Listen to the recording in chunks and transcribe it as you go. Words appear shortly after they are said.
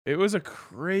It was a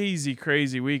crazy,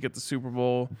 crazy week at the Super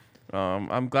Bowl.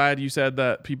 I'm glad you said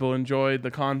that people enjoyed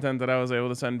the content that I was able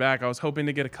to send back. I was hoping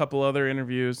to get a couple other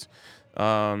interviews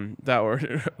that were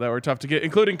that were tough to get,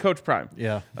 including Coach Prime.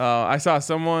 Yeah. I saw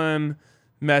someone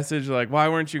message like, "Why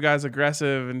weren't you guys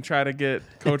aggressive and try to get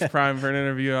Coach Prime for an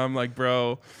interview?" I'm like,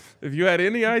 bro, if you had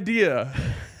any idea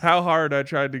how hard I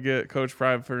tried to get Coach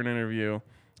Prime for an interview,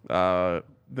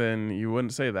 then you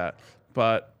wouldn't say that.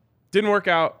 But didn't work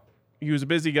out. He was a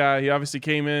busy guy. He obviously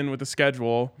came in with a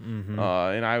schedule, and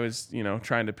I was,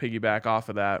 trying to piggyback off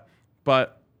of that.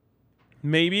 But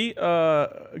maybe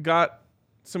got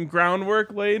some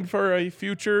groundwork laid for a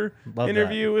future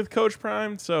interview with Coach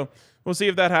Prime. So we'll see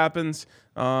if that happens.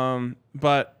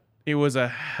 But it was a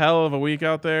hell of a week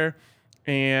out there,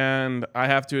 and I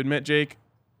have to admit, Jake,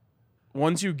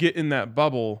 once you get in that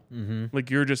bubble,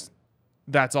 like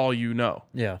that's all you know.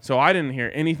 Yeah. So I didn't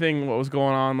hear anything what was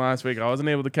going on last week. I wasn't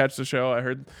able to catch the show. I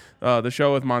heard the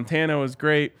show with Montana was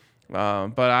great,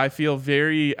 but I feel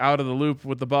very out of the loop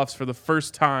with the Buffs for the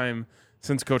first time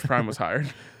since Coach Prime was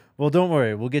hired. Well, don't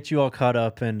worry. We'll get you all caught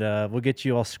up, and we'll get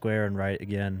you all square and right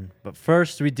again. But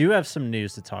first, we do have some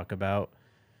news to talk about.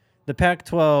 The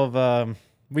Pac-12,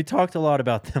 we talked a lot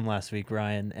about them last week,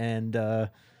 Ryan, and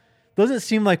doesn't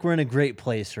seem like we're in a great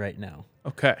place right now.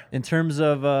 Okay. In terms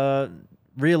of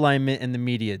realignment in the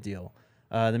media deal.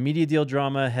 The media deal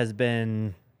drama has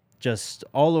been just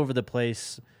all over the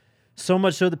place. So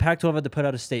much so the Pac-12 had to put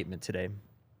out a statement today.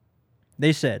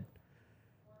 They said,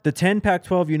 the 10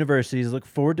 Pac-12 universities look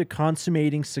forward to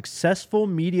consummating successful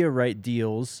media right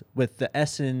deals with the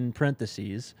S in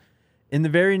parentheses in the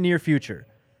very near future.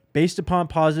 Based upon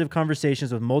positive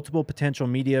conversations with multiple potential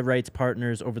media rights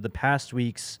partners over the past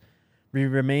weeks, we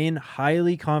remain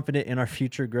highly confident in our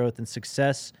future growth and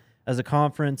success as a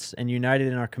conference and united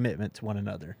in our commitment to one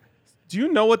another. Do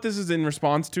you know what this is in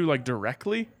response to, like,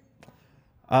 directly?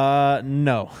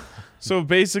 No. So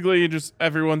basically, just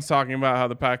everyone's talking about how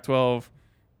the Pac-12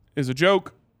 is a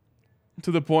joke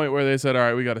to the point where they said, all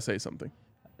right, we got to say something.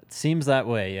 It seems that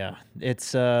way, yeah.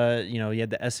 It's, you had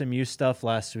the SMU stuff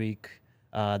last week.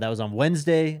 That was on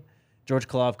Wednesday. George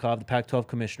Kolovkov, the Pac-12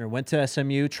 commissioner, went to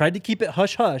SMU, tried to keep it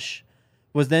hush-hush,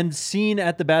 was then seen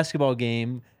at the basketball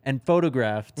game and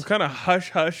photographed. What kind of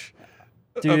hush-hush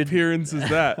appearance is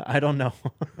that? I don't know.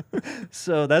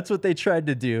 So that's what they tried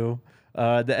to do.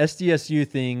 The SDSU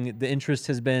thing, the interest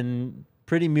has been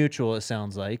pretty mutual, it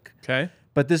sounds like. Okay.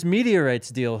 But this media rights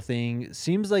deal thing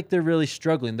seems like they're really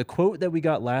struggling. The quote that we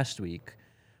got last week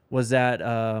was that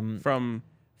from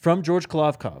George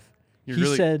Kolovkov.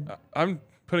 He said, I'm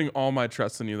putting all my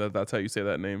trust in you that's how you say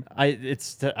that name. I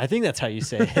think that's how you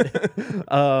say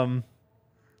it.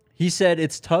 He said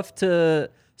it's tough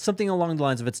to, something along the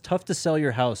lines of, it's tough to sell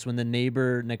your house when the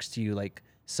neighbor next to you like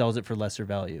sells it for lesser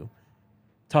value.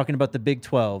 Talking about the Big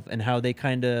 12 and how they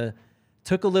kind of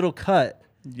took a little cut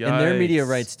in their media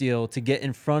rights deal to get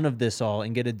in front of this all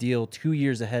and get a deal 2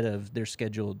 years ahead of their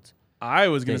scheduled. I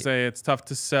was going to say it's tough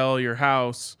to sell your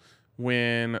house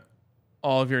when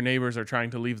all of your neighbors are trying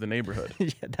to leave the neighborhood.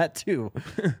 Yeah, that too.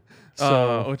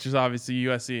 Which is obviously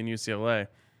USC and UCLA.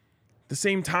 At the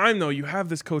same time, though, you have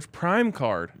this Coach Prime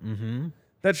card. Mm-hmm.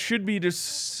 That should be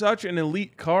just such an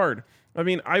elite card. I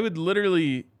mean, I would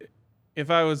literally, if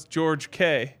I was George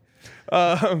K.,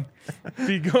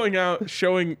 be going out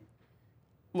showing,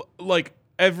 like,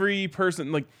 every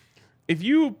person. Like, if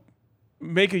you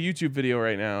make a YouTube video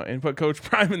right now and put Coach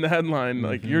Prime in the headline,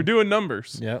 like, you're doing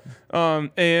numbers. Yep.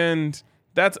 And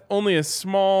that's only a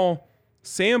small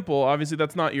sample. Obviously,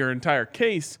 that's not your entire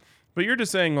case, but you're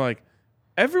just saying, like,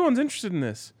 everyone's interested in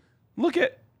this. Look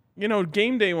at,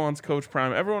 Game Day wants Coach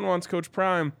Prime. Everyone wants Coach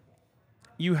Prime.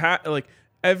 You have, like,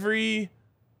 every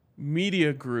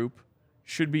media group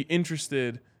should be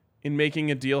interested in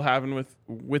making a deal happen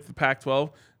with the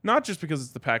Pac-12, not just because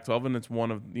it's the Pac-12 and it's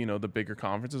one of, the bigger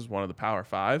conferences, one of the Power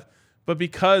Five, but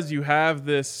because you have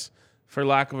this, for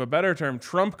lack of a better term,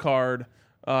 trump card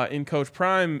in Coach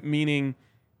Prime, meaning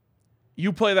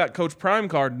you play that Coach Prime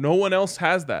card, no one else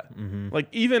has that. Mm-hmm. Like,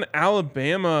 even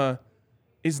Alabama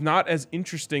is not as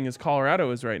interesting as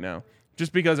Colorado is right now.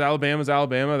 Just because Alabama's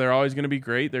Alabama, they're always going to be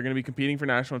great. They're going to be competing for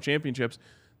national championships.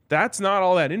 That's not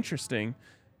all that interesting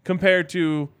compared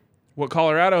to what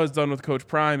Colorado has done with Coach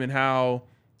Prime and how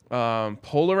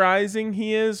polarizing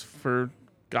he is for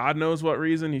God knows what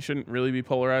reason. He shouldn't really be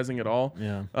polarizing at all.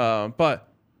 Yeah. But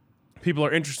people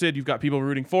are interested. You've got people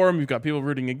rooting for him. You've got people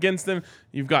rooting against him.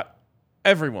 You've got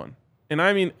everyone. And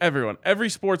I mean everyone. Every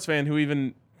sports fan who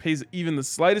even pays even the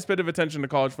slightest bit of attention to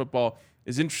college football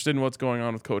is interested in what's going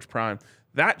on with Coach Prime.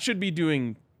 That should be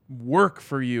doing work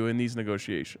for you in these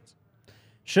negotiations.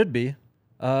 Should be.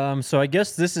 So I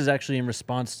guess this is actually in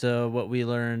response to what we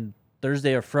learned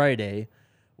Thursday or Friday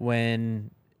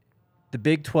when the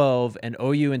Big 12 and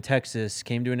OU and Texas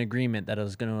came to an agreement that it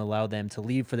was going to allow them to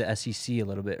leave for the SEC a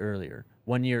little bit earlier,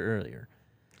 1 year earlier.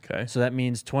 Okay. So that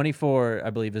means 24, I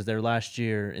believe, is their last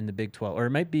year in the Big 12. Or it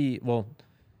might be, well,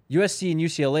 USC and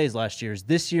UCLA's last year is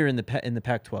this year in the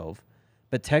Pac-12.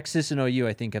 But Texas and OU,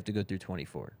 I think, have to go through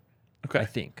 24. Okay. I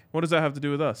think. What does that have to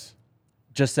do with us?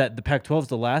 Just that the Pac-12 is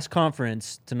the last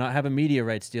conference to not have a media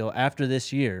rights deal after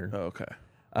this year. Oh, okay.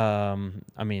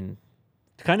 I mean,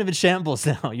 kind of in shambles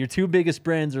now. Your two biggest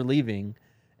brands are leaving,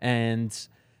 and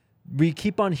we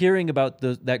keep on hearing about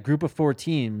that group of 4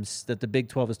 teams that the Big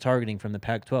 12 is targeting from the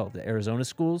Pac-12, the Arizona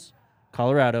schools,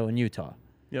 Colorado, and Utah.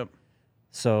 Yep.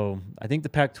 So I think the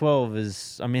Pac-12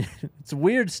 is, I mean, it's a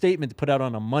weird statement to put out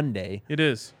on a Monday. It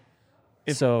is.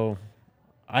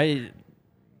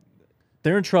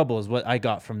 They're in trouble is what I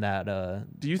got from that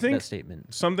Do you think that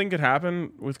statement. Something could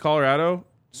happen with Colorado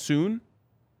soon?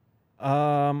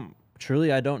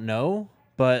 Truly, I don't know.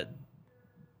 But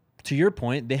to your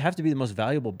point, they have to be the most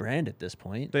valuable brand at this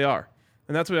point. They are.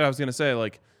 And that's what I was going to say.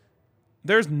 Like,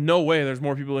 there's no way there's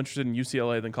more people interested in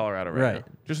UCLA than Colorado right now.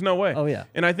 Just no way. Oh, yeah.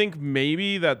 And I think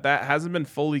maybe that hasn't been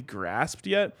fully grasped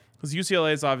yet because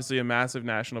UCLA is obviously a massive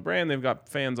national brand. They've got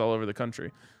fans all over the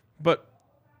country. But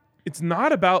it's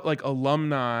not about like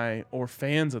alumni or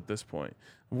fans at this point.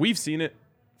 We've seen it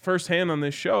firsthand on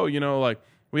this show. You know, like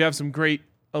we have some great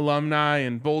alumni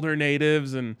and Boulder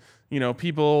natives and, you know,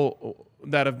 people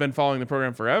that have been following the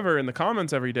program forever in the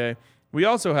comments every day. We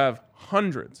also have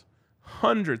hundreds,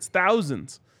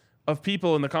 thousands of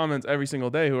people in the comments every single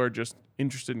day who are just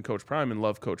interested in Coach Prime and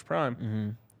love Coach Prime. Mm-hmm.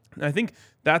 And I think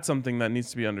that's something that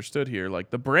needs to be understood here.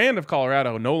 Like the brand of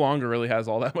Colorado no longer really has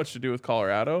all that much to do with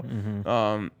Colorado.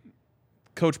 Mm-hmm.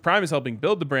 Coach Prime is helping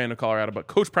build the brand of Colorado, but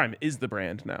Coach Prime is the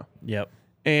brand now. Yep.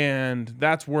 And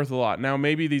that's worth a lot. Now,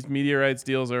 maybe these media rights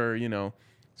deals are, you know,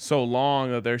 so long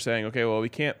that they're saying, okay, well, we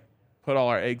can't put all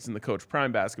our eggs in the Coach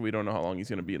Prime basket. We don't know how long he's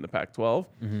going to be in the Pac-12.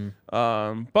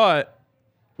 Mm-hmm. But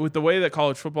with the way that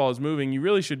college football is moving, you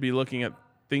really should be looking at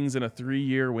things in a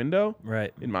 3-year window,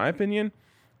 right? In my opinion.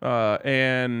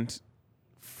 And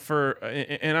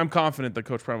I'm confident that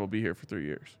Coach Prime will be here for 3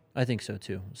 years. I think so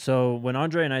too. So when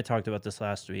Andre and I talked about this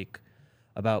last week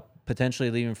about potentially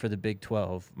leaving for the Big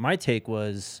 12, my take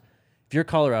was if you're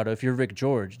Colorado, if you're Rick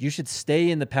George, you should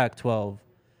stay in the Pac-12.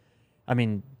 I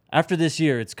mean, after this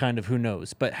year, it's kind of who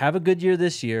knows, but have a good year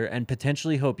this year and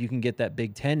potentially hope you can get that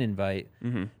Big 10 invite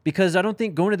because I don't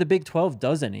think going to the Big 12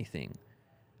 does anything.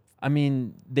 I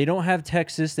mean, they don't have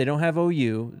Texas. They don't have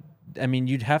OU. I mean,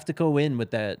 you'd have to go in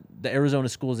with the Arizona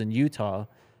schools in Utah.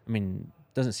 I mean,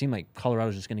 doesn't seem like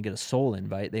Colorado's just going to get a sole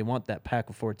invite. They want that pack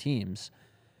of 4 teams.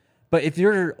 But if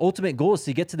your ultimate goal is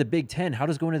to get to the Big 10, how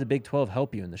does going to the Big 12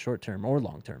 help you in the short term or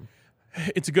long term?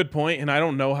 It's a good point, and I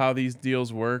don't know how these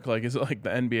deals work. Like, is it like the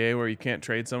NBA where you can't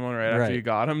trade someone right after you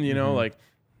got them? You know, like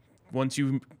once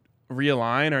you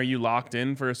realign, are you locked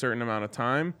in for a certain amount of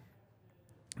time?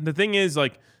 The thing is,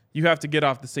 like, you have to get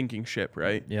off the sinking ship,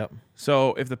 right? Yep.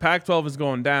 So if the Pac-12 is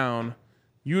going down,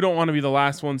 you don't want to be the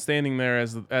last one standing there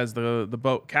as the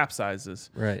boat capsizes.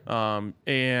 Right.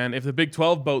 And if the Big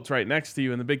 12 boat's right next to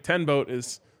you and the Big 10 boat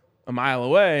is a mile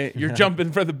away, you're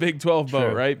jumping for the Big 12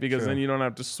 boat, right? Because then you don't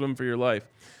have to swim for your life.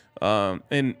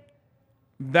 And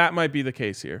that might be the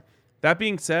case here. That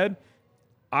being said,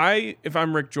 if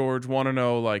I'm Rick George, want to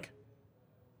know, like,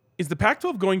 is the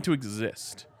Pac-12 going to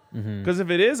exist? Because if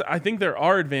it is, I think there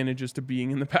are advantages to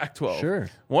being in the Pac-12. Sure.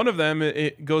 One of them,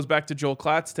 it goes back to Joel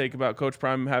Klatt's take about Coach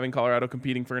Prime having Colorado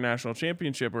competing for a national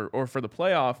championship or for the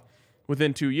playoff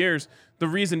within 2 years. The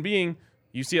reason being,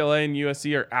 UCLA and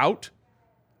USC are out.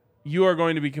 You are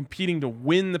going to be competing to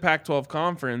win the Pac-12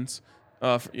 conference.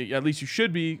 At least you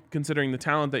should be, considering the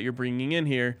talent that you're bringing in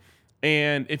here.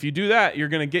 And if you do that, you're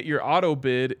going to get your auto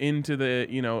bid into the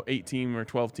 8-team or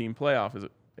 12-team playoff. Is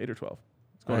it 8 or 12?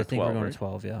 I think 12, we're going right? to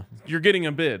 12, yeah. You're getting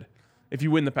a bid if you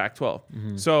win the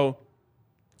Pac-12. So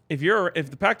if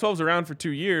the Pac-12's around for 2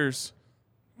 years,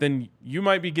 then you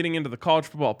might be getting into the college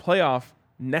football playoff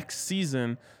next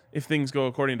season if things go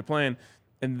according to plan.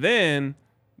 And then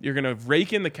you're going to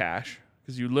rake in the cash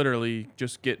because you literally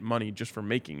just get money just for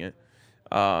making it.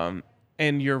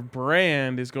 And your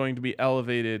brand is going to be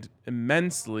elevated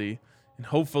immensely. And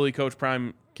hopefully Coach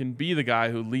Prime can be the guy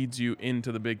who leads you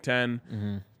into the Big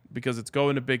Ten because it's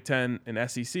going to Big Ten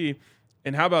and SEC.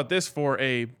 And how about this for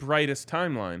a brightest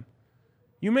timeline?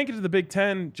 You make it to the Big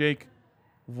Ten, Jake.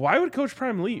 Why would Coach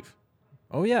Prime leave?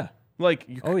 Oh, yeah. Like,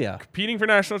 you're competing for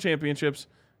national championships.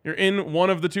 You're in one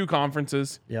of the 2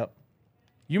 conferences. Yep.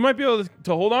 You might be able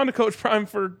to hold on to Coach Prime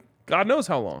for God knows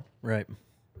how long. Right.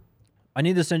 I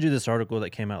need to send you this article that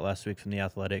came out last week from The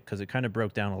Athletic because it kind of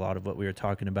broke down a lot of what we were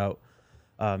talking about.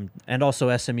 And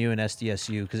also SMU and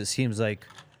SDSU, because it seems like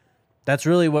that's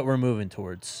really what we're moving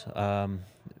towards.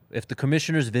 If the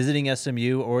commissioners visiting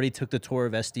SMU already took the tour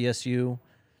of SDSU,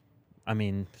 I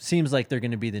mean, seems like they're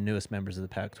going to be the newest members of the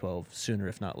Pac-12 sooner,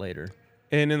 if not later.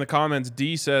 And in the comments,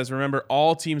 D says, remember,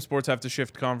 all team sports have to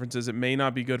shift conferences. It may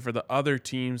not be good for the other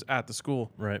teams at the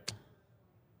school. Right.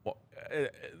 Well,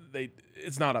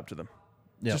 it's not up to them.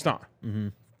 Yep. Just not.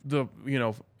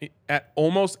 At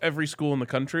almost every school in the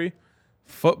country,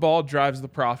 football drives the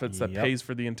profits that pays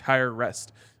for the entire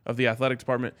rest of the athletic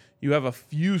department. You have a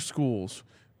few schools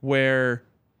where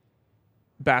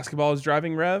basketball is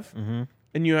driving rev,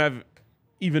 and you have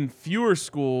even fewer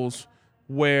schools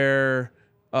where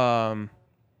other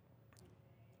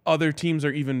teams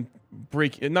are even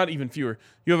breaking. Not even fewer.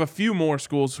 You have a few more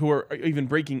schools who are even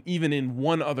breaking even in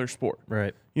one other sport.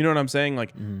 Right. You know what I'm saying?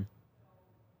 Like,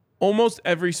 almost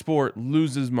every sport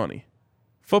loses money.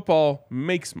 Football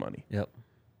makes money. Yep.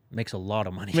 Makes a lot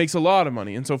of money. Makes a lot of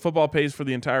money. And so football pays for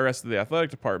the entire rest of the athletic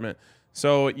department.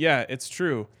 So, yeah, it's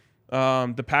true.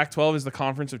 The Pac-12 is the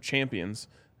conference of champions,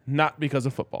 not because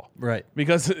of football. Right.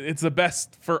 Because it's the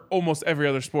best for almost every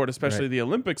other sport, especially the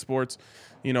Olympic sports.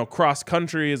 You know, cross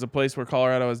country is a place where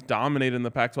Colorado has dominated in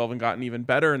the Pac-12 and gotten even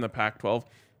better in the Pac-12.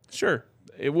 Sure,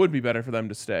 it would be better for them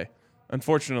to stay.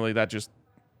 Unfortunately, that just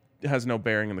has no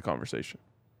bearing in the conversation.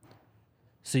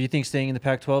 So you think staying in the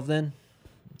Pac-12 then?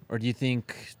 Or do you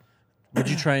think, would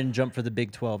you try and jump for the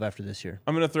Big 12 after this year?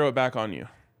 I'm going to throw it back on you.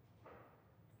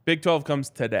 Big 12 comes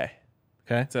today.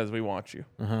 Okay. It says we want you.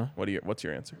 Uh-huh. What's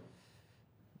your answer?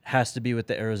 Has to be with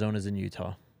the Arizonas and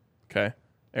Utah. Okay.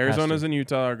 Arizona's and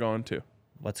Utah are going too.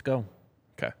 Let's go.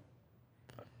 Okay.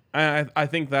 I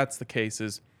think that's the case.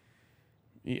 Is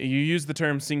you use the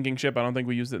term sinking ship. I don't think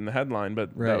we used it in the headline, but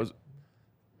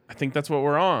I think that's what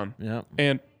we're on. Yeah.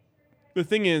 And the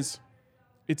thing is,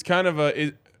 it's kind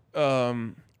of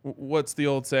what's the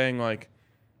old saying, like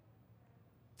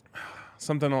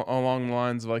something along the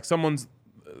lines of like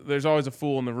there's always a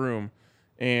fool in the room,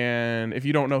 and if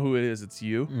you don't know who it is, it's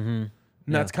you. And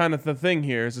that's kind of the thing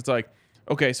here. Is it's like,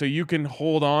 okay, so you can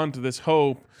hold on to this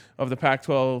hope of the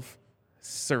Pac-12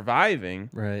 surviving.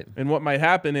 Right. And what might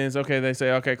happen is, okay, they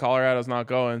say, okay, Colorado's not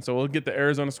going, so we'll get the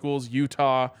Arizona schools,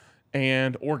 Utah,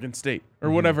 and Oregon State, or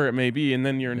whatever it may be, and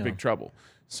then you're in big trouble.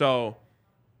 So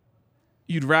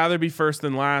you'd rather be first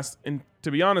than last. And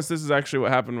to be honest, this is actually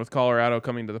what happened with Colorado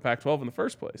coming to the Pac-12 in the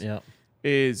first place. Yeah.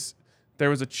 Is there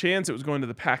was a chance it was going to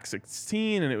the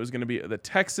Pac-16, and it was going to be the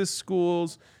Texas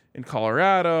schools in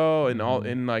Colorado, and all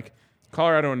in like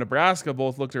Colorado and Nebraska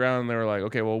both looked around and they were like,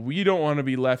 okay, well, we don't want to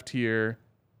be left here,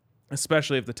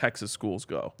 especially if the Texas schools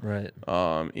go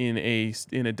in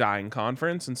a dying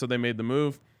conference. And so they made the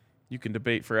move. You can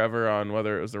debate forever on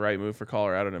whether it was the right move for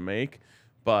Colorado to make,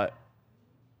 but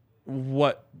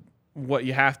what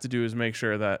you have to do is make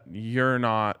sure that you're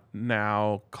not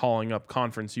now calling up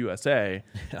Conference USA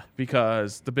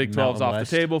because the Big 12's off the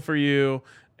table for you,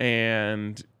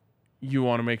 and you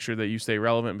want to make sure that you stay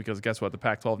relevant because guess what? The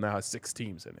Pac-12 now has 6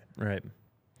 teams in it. Right.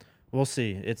 We'll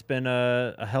see. It's been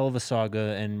a hell of a saga,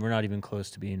 and we're not even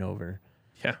close to being over.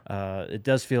 Yeah. It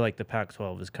does feel like the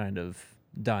Pac-12 is kind of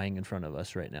dying in front of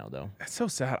us right now, though. That's so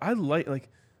sad. I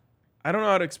don't know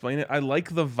how to explain it. I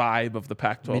like the vibe of the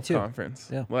Pac-12 conference.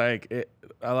 Yeah.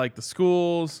 I like the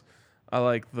schools. I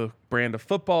like the brand of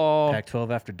football.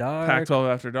 Pac-12 after dark.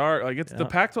 Pac-12 after dark. The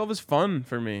Pac-12 is fun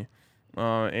for me.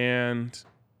 And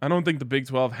I don't think the Big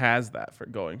 12 has that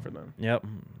going for them. Yep.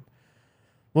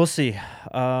 We'll see.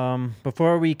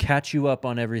 Before we catch you up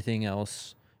on everything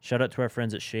else, shout out to our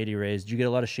friends at Shady Rays. Did you get a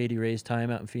lot of Shady Rays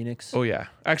time out in Phoenix? Oh, yeah.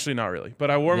 Actually, not really.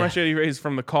 But I wore my Shady Rays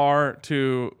from the car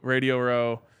to Radio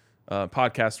Row,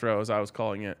 Podcast Row, as I was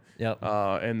calling it. Yep.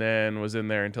 And then was in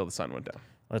there until the sun went down.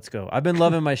 Let's go. I've been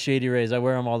loving my Shady Rays. I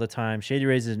wear them all the time. Shady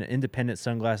Rays is an independent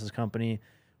sunglasses company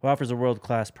who offers a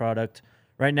world-class product.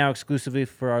 Right now, exclusively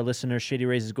for our listeners, Shady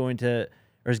Rays is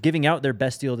giving out their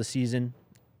best deal of the season.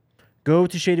 Go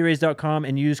to shadyrays.com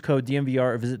and use code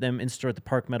DMVR or visit them in store at the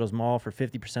Park Meadows Mall for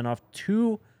 50% off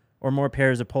 2 or more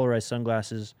pairs of polarized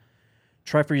sunglasses.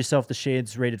 Try for yourself the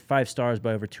shades rated 5 stars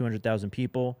by over 200,000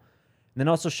 people. And then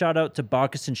also shout out to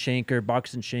Bacchus & Schenker.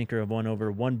 Bacchus & Schenker have won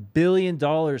over $1 billion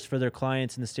for their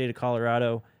clients in the state of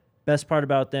Colorado. Best part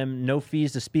about them, no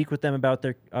fees to speak with them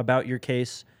about your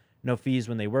case, no fees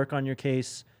when they work on your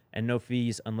case, and no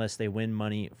fees unless they win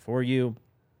money for you.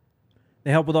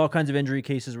 They help with all kinds of injury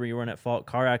cases where you weren't at fault,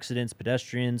 car accidents,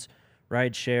 pedestrians,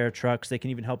 ride share, trucks. They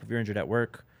can even help if you're injured at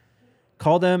work.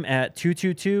 Call them at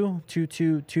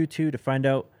 222-2222 to find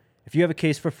out if you have a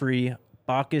case for free.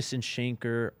 Bacchus and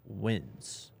Shanker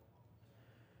wins.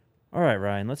 All right,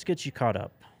 Ryan, let's get you caught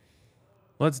up.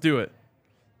 Let's do it.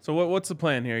 So what's the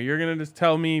plan here? You're going to just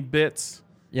tell me bits,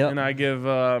 Yep. and I give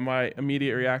my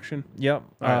immediate reaction? Yep.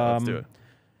 All right, let's do it.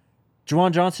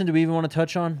 Juwan Johnson, do we even want to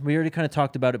touch on? We already kind of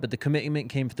talked about it, but the commitment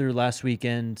came through last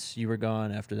weekend. You were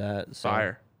gone after that. So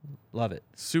Fire. Love it.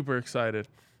 Super excited.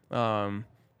 Some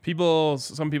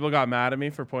people got mad at me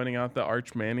for pointing out the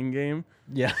Arch Manning game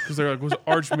Yeah. because they're like, was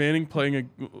Arch Manning playing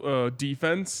a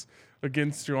defense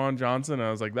against Juwan Johnson? And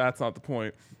I was like, that's not the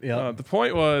point. Yep. The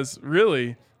point was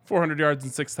really 400 yards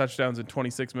and 6 touchdowns in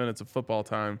 26 minutes of football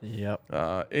time.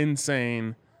 Yep.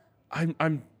 Insane.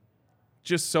 I'm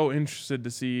just so interested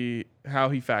to see how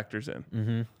he factors in.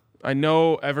 Mm-hmm. I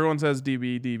know everyone says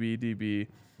DB.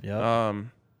 Yep.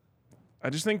 I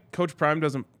just think Coach Prime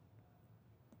doesn't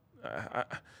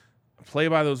play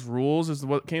by those rules is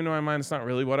what came to my mind. It's not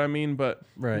really what I mean, but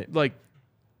Right. like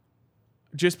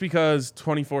just because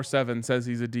 24/7 says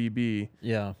he's a DB,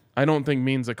 Yeah. I don't think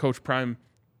means that Coach Prime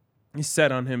is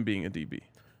set on him being a DB.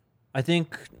 I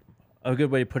think a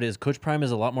good way to put it is Coach Prime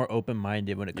is a lot more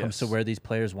open-minded when it comes to Yes. where these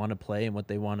players want to play and what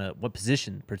they want to, what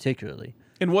position particularly.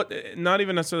 And not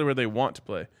even necessarily where they want to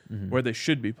play, where they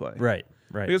should be playing. Right.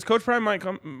 Right. Because Coach Prime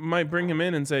might bring him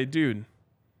in and say, dude,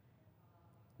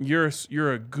 you're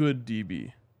a good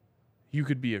DB. You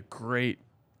could be a great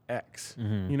X.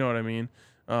 You know what I mean?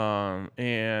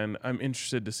 And I'm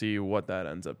interested to see what that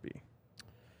ends up being.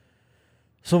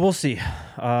 So we'll see.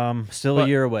 Still a But-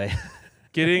 year away.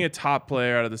 Getting a top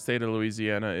player out of the state of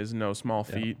Louisiana is no small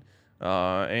feat.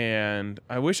 And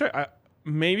I wish I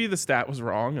maybe the stat was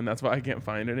wrong, and that's why I can't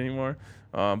find it anymore.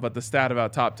 But the stat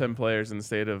about top 10 players in the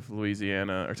state of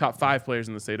Louisiana, or top 5 players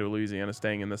in the state of Louisiana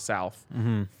staying in the South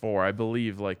for, I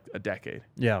believe, like a decade.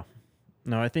 Yeah.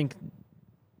 No, I think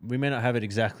we may not have it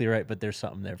exactly right, but there's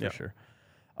something there for Yep. sure.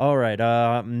 All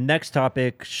right. Next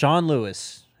topic, Sean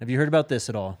Lewis. Have you heard about this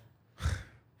at all?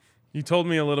 You told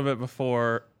me a little bit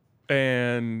before,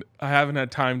 and I haven't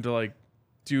had time to like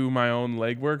do my own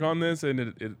legwork on this,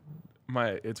 and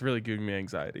it's really giving me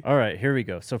anxiety. All right, here we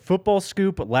go. So Football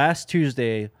Scoop last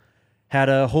Tuesday had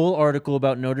a whole article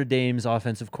about Notre Dame's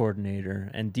offensive coordinator,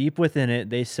 and deep within it,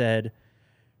 they said,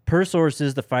 per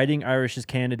sources, the Fighting Irish's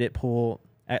candidate pool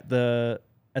at the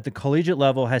collegiate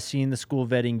level has seen the school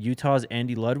vetting Utah's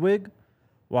Andy Ludwig,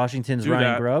 Washington's Do Ryan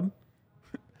that. Grubb,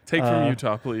 Take from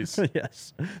Utah, please.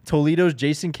 yes, Toledo's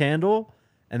Jason Candle,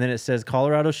 and then it says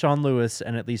Colorado's Sean Lewis,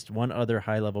 and at least one other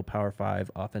high-level Power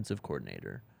 5 offensive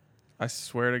coordinator. I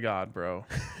swear to God, bro.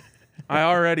 I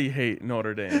already hate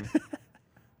Notre Dame.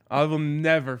 I will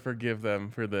never forgive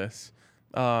them for this.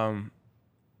 I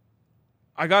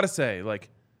gotta say, like,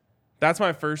 that's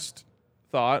my first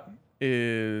thought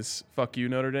is fuck you,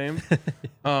 Notre Dame.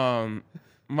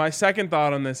 My second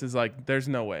thought on this is like, there's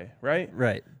no way, right?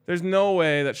 Right. There's no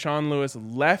way that Sean Lewis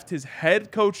left his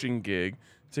head coaching gig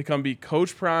to come be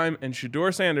Coach Prime and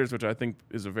Shedeur Sanders, which I think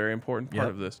is a very important part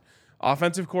Yep. of this,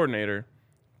 offensive coordinator,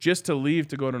 just to leave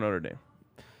to go to Notre Dame.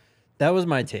 That was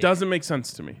my take. Doesn't make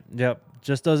sense to me. Yep.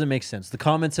 Just doesn't make sense. The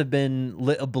comments have been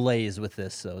lit ablaze with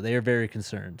this, so they are very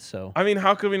concerned. So I mean,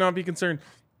 how could we not be concerned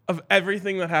of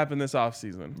everything that happened this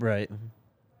offseason? right.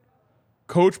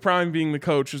 Coach Prime being the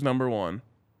coach is number one.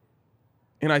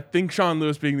 And I think Sean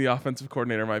Lewis being the offensive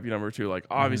coordinator might be number 2. Like,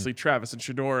 obviously, Travis and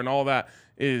Shedeur and all that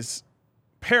is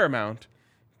paramount.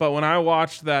 But when I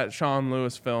watched that Sean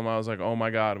Lewis film, I was like, oh,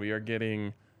 my God, we are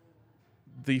getting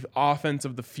the offense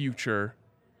of the future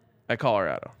at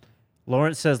Colorado.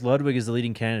 Lawrence says Ludwig is the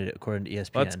leading candidate according to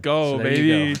ESPN. Let's go, So there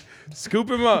you baby. Scoop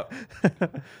him up. go.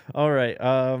 All right.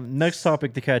 Next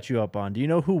topic to catch you up on. Do you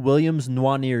know who Williams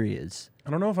Nwaneri is?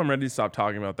 I don't know if I'm ready to stop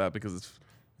talking about that because it's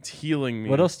healing me.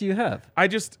 What else do you have? I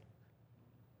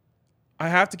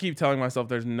have to keep telling myself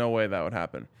there's no way that would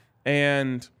happen.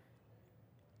 And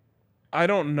I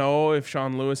don't know if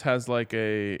Sean Lewis has like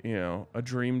a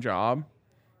dream job.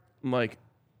 Like,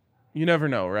 you never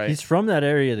know, right? He's from that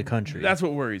area of the country. That's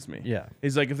what worries me. Yeah.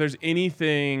 Is like if there's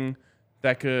anything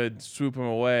that could swoop him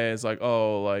away, it's like,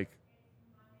 oh, like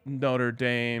Notre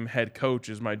Dame head coach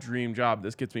is my dream job.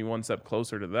 This gets me one step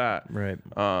closer to that. Right.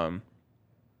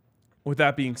 With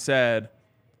that being said,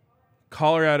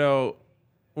 Colorado,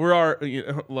 we're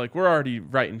already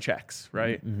writing checks,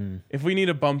 right? Mm-hmm. If we need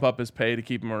to bump up his pay to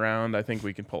keep him around, I think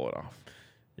we can pull it off.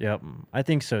 Yep. I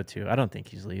think so too. I don't think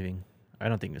he's leaving. I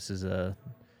don't think this is a.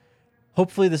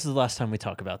 Hopefully, this is the last time we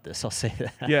talk about this. I'll say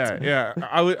that. Yeah.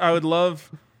 I would love.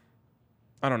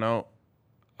 I don't know.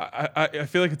 I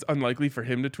feel like it's unlikely for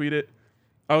him to tweet it.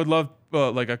 I would love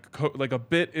like a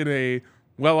bit in a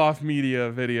well-off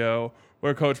media video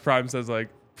where Coach Prime says like,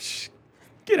 "Psh,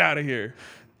 get out of here."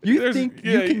 You think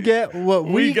you can get what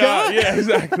we got? Yeah,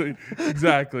 exactly.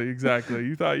 Exactly.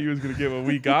 You thought you was going to get what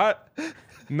we got?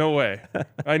 No way.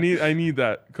 I need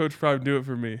that. Coach probably do it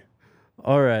for me.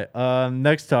 All right.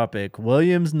 Next topic.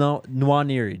 Williams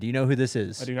Nwaneri. Do you know who this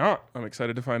is? I do not. I'm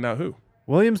excited to find out who.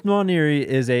 Williams Nwaneri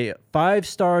is a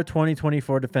 5-star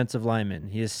 2024 defensive lineman.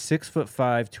 He is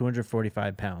 6'5",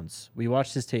 245 pounds. We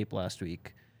watched his tape last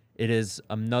week. It is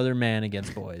another man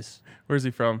against boys. Where's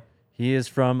he from? He is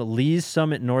from Lee's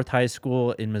Summit North High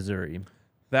School in Missouri.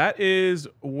 That is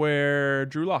where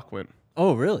Drew Lock went.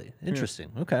 Oh, really?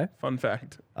 Interesting. Yeah. Okay. Fun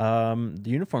fact. The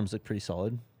uniforms look pretty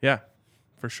solid. Yeah,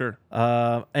 for sure.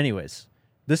 Anyways,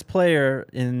 this player,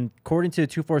 according to the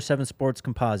 247 Sports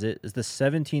Composite, is the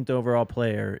 17th overall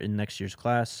player in this year's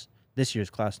class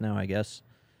now, I guess,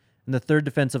 and the third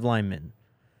defensive lineman.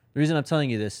 The reason I'm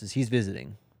telling you this is he's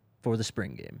visiting for the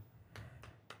spring game.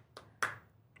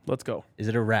 Let's go. Is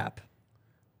it a wrap?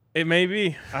 It may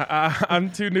be.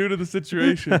 I'm too new to the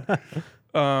situation.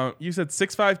 You said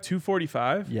 6'5",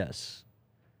 245? Yes.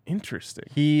 Interesting.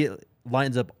 He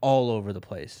lines up all over the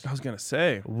place. I was going to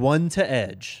say. One to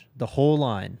edge, the whole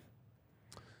line.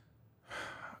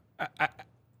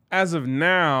 As of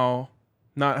now,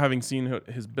 not having seen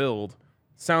his build,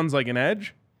 sounds like an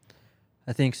edge.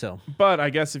 I think so. But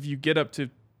I guess if you get up to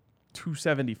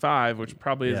 275, which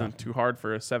probably isn't too hard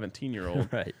for a 17-year-old,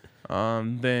 right?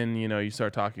 Then you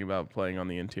start talking about playing on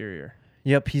the interior.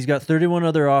 Yep, he's got 31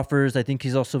 other offers. I think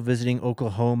he's also visiting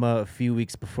Oklahoma a few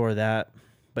weeks before that.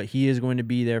 But he is going to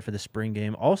be there for the spring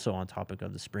game. Also on topic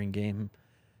of the spring game,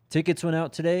 tickets went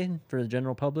out today for the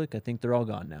general public. I think they're all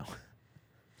gone now.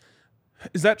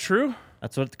 Is that true?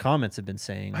 That's what the comments have been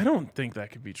saying. I don't think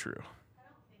that could be true. I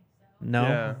don't think so.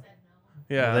 No?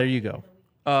 Yeah. Well, there you go.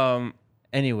 Um,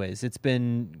 Anyways, it's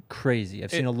been crazy.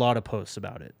 I've seen a lot of posts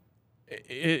about it.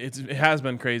 It has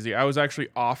been crazy. I was actually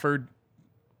offered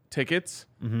tickets,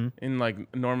 and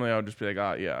normally I would just be like,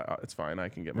 oh yeah, it's fine, I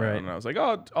can get my own. And I was like,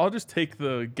 oh, I'll just take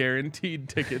the guaranteed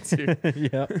tickets here.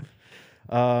 Yep.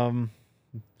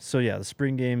 So yeah, the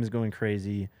spring game is going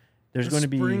crazy. There's going to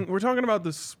be. We're talking about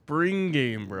the spring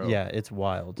game, bro. Yeah, it's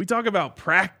wild. We talk about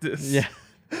practice. Yeah.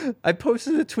 I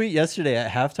posted a tweet yesterday at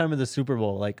halftime of the Super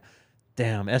Bowl, like,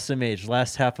 damn, SMH,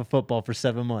 last half of football for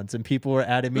 7 months. And people were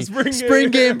adding me,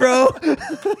 spring game, bro.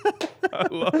 I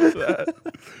love that.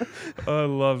 I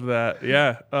love that.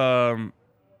 Yeah.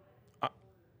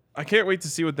 I can't wait to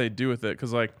see what they do with it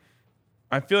because, like,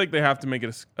 I feel like they have to make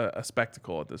it a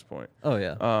spectacle at this point. Oh,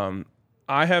 yeah.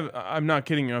 I'm not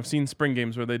kidding you. I've seen spring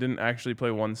games where they didn't actually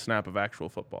play one snap of actual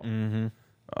football. Mm-hmm.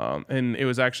 And it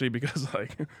was actually because,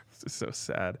 like, this is so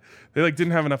sad. They, like,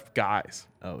 didn't have enough guys.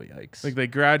 Oh, yikes. Like, they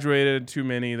graduated too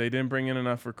many. They didn't bring in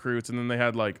enough recruits. And then they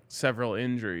had, like, several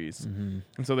injuries. Mm-hmm.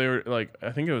 And so they were, like,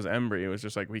 I think it was Embry. It was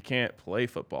just like, we can't play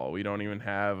football. We don't even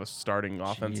have a starting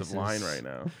offensive line right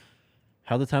now.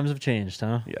 How the times have changed,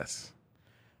 huh? Yes.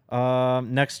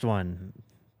 Next one.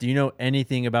 Do you know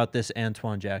anything about this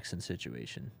Antoine Jackson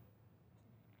situation?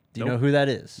 Do you know who that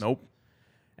is? Nope.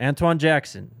 Antoine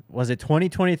Jackson was a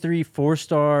 2023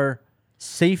 4-star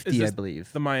safety, I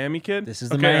believe. The Miami kid? This is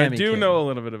the Miami kid. I do know a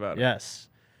little bit about it. Yes.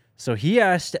 So he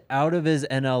asked out of his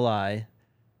NLI,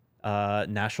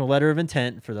 National Letter of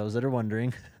Intent, for those that are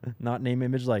wondering, not name,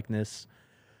 image, likeness.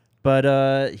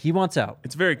 But he wants out.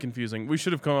 It's very confusing. We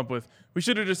should have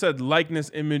just said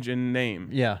likeness, image, and name.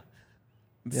 Yeah.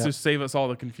 To save us all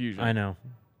the confusion. I know.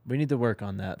 We need to work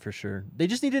on that for sure. They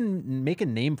just need to make a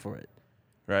name for it.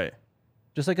 Right.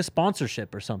 Just like a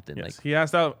sponsorship or something. Yes. Like he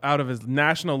asked out of his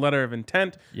National Letter of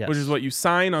Intent, which is what you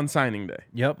sign on signing day.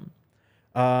 Yep.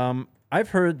 I've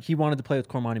heard he wanted to play with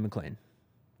Cormani McLean.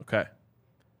 Okay.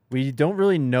 We don't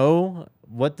really know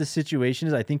what the situation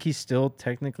is. I think he's still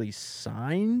technically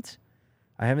signed.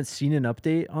 I haven't seen an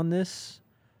update on this.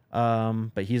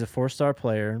 But he's a 4-star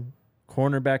player.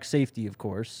 Cornerback safety, of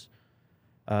course.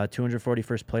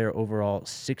 241st player overall,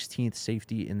 16th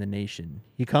safety in the nation.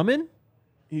 He coming?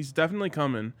 He's definitely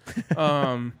coming.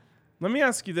 Let me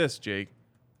ask you this, Jake.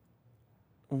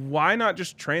 Why not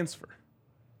just transfer?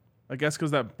 I guess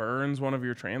because that burns one of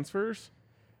your transfers?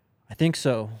 I think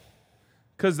so.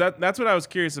 Because that's what I was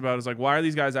curious about is, like, why are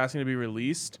these guys asking to be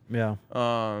released? Yeah.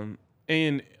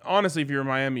 And honestly, if you're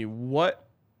Miami, what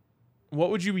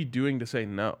would you be doing to say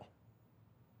no?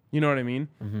 You know what I mean?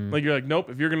 Mm-hmm. Like, you're like, nope,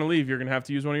 if you're going to leave, you're going to have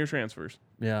to use one of your transfers.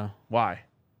 Yeah. Why?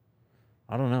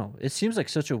 I don't know. It seems like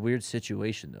such a weird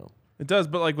situation, though. It does,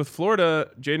 but, like, with Florida,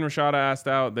 Jaden Rashada asked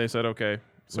out. They said, okay,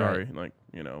 sorry. Right.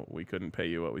 Like, we couldn't pay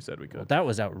you what we said we could. Well, that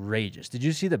was outrageous. Did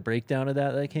you see the breakdown of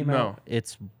that came out? No.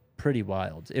 It's pretty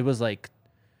wild. It was like,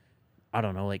 I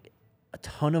don't know, like a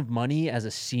ton of money as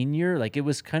a senior. Like, it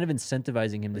was kind of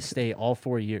incentivizing him to stay all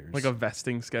 4 years. Like a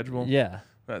vesting schedule. Yeah.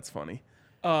 That's funny.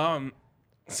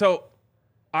 So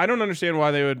I don't understand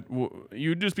why they would.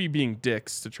 You'd just be being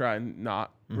dicks to try and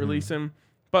not release him.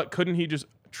 But couldn't he just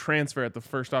transfer at the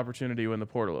first opportunity when the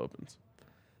portal opens?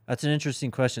 That's an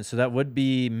interesting question. So that would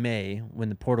be May when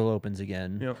the portal opens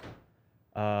again. Yep.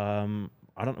 I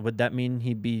don't know. Would that mean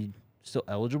he'd be still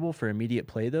eligible for immediate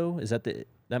play though?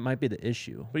 That might be the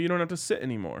issue? But you don't have to sit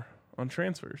anymore on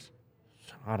transfers.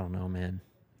 I don't know, man.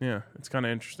 Yeah, it's kind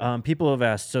of interesting. People have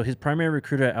asked. So his primary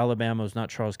recruiter at Alabama was not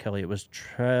Charles Kelly. It was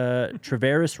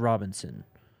Travaris Robinson.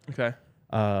 Okay.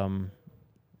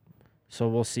 So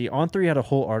we'll see. On3 had a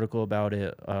whole article about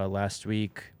it last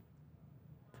week,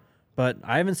 but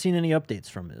I haven't seen any updates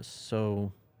from this.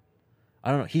 So I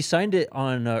don't know. He signed it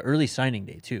on early signing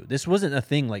day too. This wasn't a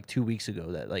thing like 2 weeks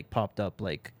ago that like popped up.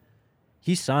 Like,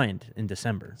 he signed in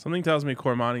December. Something tells me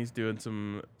Cormani's doing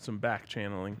some back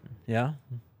channeling. Yeah,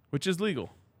 which is legal.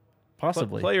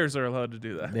 possibly. But players are allowed to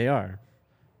do that. They are.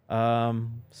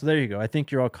 So there you go. I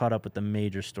think you're all caught up with the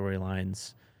major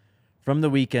storylines. From the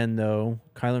weekend, though,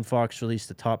 Kylan Fox released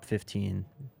the top 15.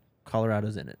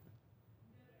 Colorado's in it.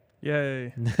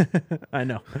 Yay. I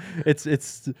know.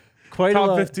 It's quite a Top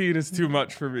lot. 15 is too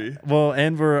much for me. Well,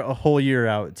 and we're a whole year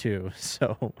out, too.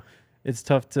 So it's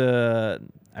tough to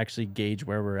actually gauge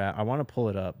where we're at. I want to pull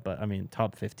it up, but, I mean,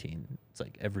 top 15. It's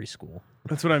like every school.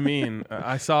 That's what I mean.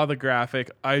 I saw the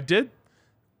graphic. I did,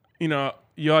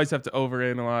 you always have to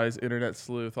overanalyze, internet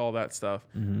sleuth, all that stuff.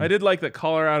 Mm-hmm. I did like that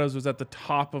Colorado's was at the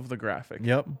top of the graphic.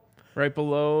 Yep. Right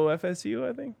below FSU,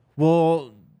 I think.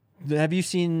 Well, have you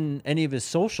seen any of his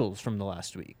socials from the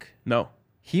last week? No.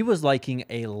 He was liking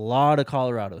a lot of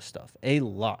Colorado stuff. A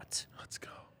lot. Let's go.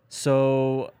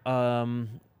 So,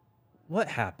 what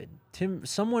happened?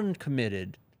 Someone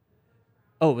committed.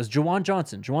 Oh, it was Juwan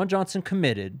Johnson. Juwan Johnson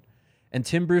committed, and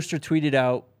Tim Brewster tweeted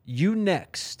out, "You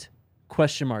next?" ?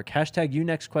 Hashtag you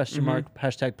next ?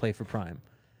 Hashtag play for prime.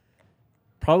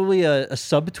 Probably a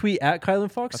subtweet at Kylan I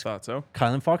Fox. thought so.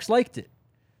 Kylan Fox liked it.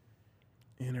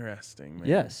 Interesting, man.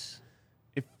 Yes.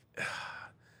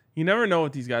 You never know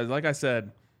with these guys. Like I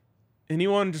said,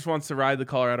 anyone just wants to ride the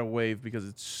Colorado wave because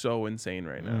it's so insane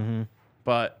right now. Mm-hmm.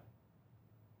 But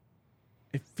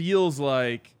it feels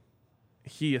like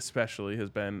he especially has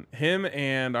been, him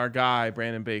and our guy,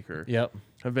 Brandon Baker, Yep.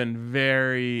 have been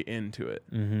very into it.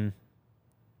 Mm-hmm.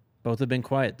 Both have been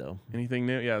quiet, though. Anything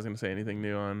new? Yeah, I was going to say anything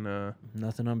new on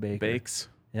Nothing on Baker. Bakes.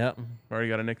 Yep. Already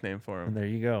got a nickname for him. There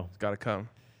you go. It's got to come.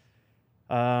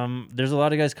 There's a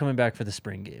lot of guys coming back for the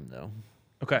spring game, though.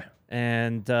 Okay.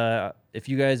 And if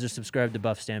you guys are subscribed to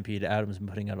Buff Stampede, Adam's been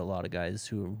putting out a lot of guys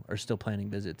who are still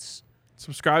planning visits.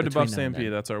 Subscribe to Between Buff now and Stampede.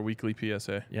 then. That's our weekly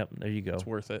PSA. Yep, there you go. It's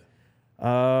worth it.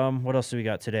 What else do we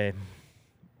got today?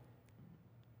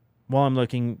 While I'm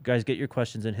looking, guys, get your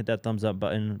questions in. Hit that thumbs up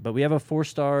button. But we have a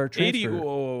 4-star transfer. 80.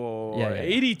 Whoa, Yeah.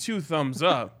 82 thumbs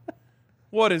up.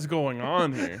 What is going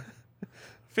on here? I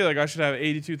feel like I should have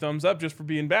 82 thumbs up just for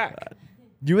being back.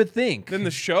 You would think. Then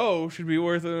the show should be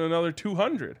worth another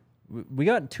 200. We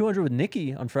got 200 with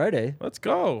Nikki on Friday. Let's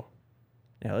go.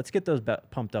 Yeah, let's get those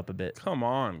pumped up a bit. Come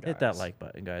on, guys. Hit that like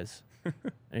button, guys.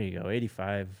 There you go,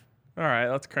 85. All right,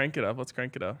 let's crank it up.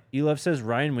 Elef says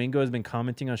Ryan Wingo has been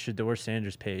commenting on Shador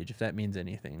Sanders' page, if that means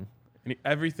anything.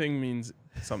 Everything means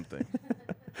something.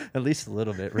 At least a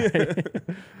little bit,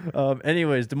 right?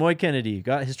 Anyways, Des Moines Kennedy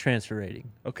got his transfer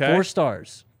rating. Okay. 4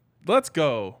 stars. Let's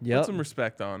go. Yep. Put some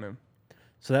respect on him.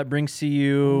 So that brings CU.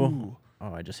 Ooh.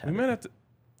 Oh, I just had We might have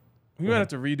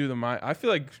to redo the my. I feel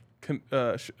like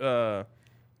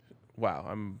wow,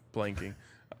 I'm blanking.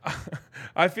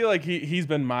 I feel like he's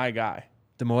been my guy.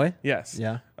 Des Moines? Yes.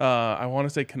 Yeah. I want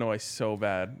to say Kanoy so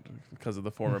bad because of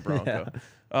the former Bronco.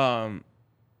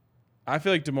 I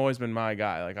feel like Des Moines has been my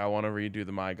guy. Like, I want to redo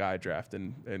the my guy draft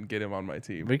and get him on my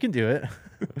team. We can do it.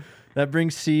 That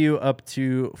brings CU up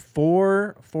to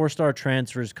 4 4-star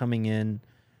transfers coming in.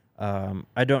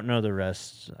 I don't know the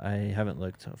rest. I haven't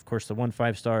looked. Of course, the 1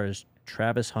 5-star is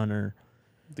Travis Hunter.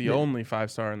 The only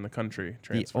 5-star in the country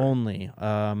transfer. The only.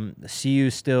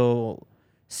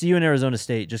 CU and Arizona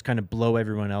State just kind of blow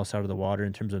everyone else out of the water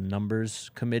in terms of numbers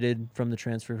committed from the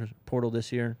transfer portal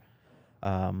this year.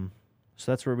 So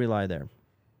that's where we lie there.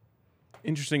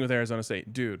 Interesting with Arizona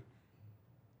State. Dude,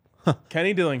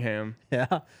 Kenny Dillingham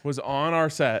Yeah. was on our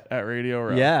set at Radio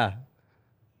Row. Yeah.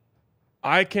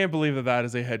 I can't believe that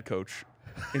is a head coach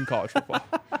in college football.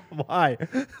 Why?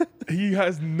 He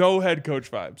has no head coach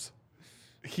vibes.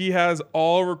 He has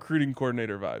all recruiting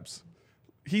coordinator vibes.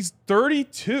 He's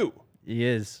 32. He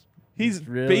is. He's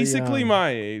really basically young. my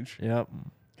age. Yep.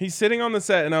 He's sitting on the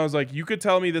set, and I was like, you could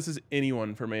tell me this is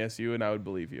anyone from ASU, and I would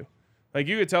believe you. Like,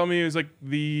 you could tell me it was like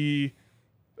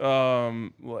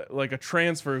like a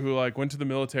transfer who like went to the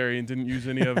military and didn't use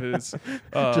any of his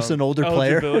just an older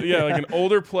player. Yeah, like an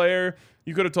older player.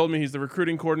 You could have told me he's the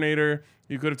recruiting coordinator.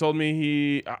 You could have told me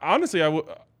he honestly I would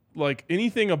like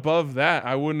anything above that.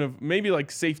 I wouldn't have. Maybe like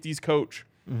safeties coach.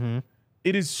 Mm-hmm.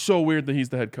 It is so weird that he's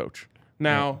the head coach.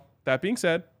 Now that being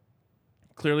said,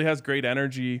 clearly has great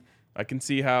energy. I can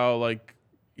see how like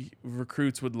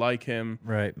recruits would like him.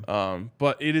 Right.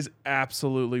 But it is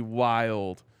absolutely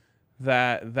wild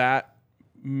that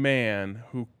man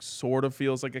who sort of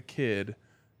feels like a kid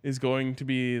is going to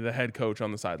be the head coach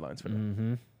on the sidelines for them.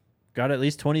 Mm-hmm. Got at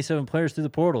least 27 players through the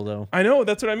portal, though. I know.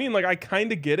 That's what I mean. Like, I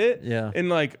kind of get it. Yeah. And,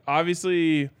 like,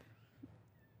 obviously,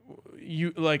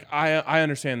 you like I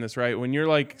understand this, right? When you're,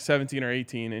 like, 17 or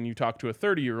 18 and you talk to a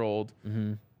 30-year-old,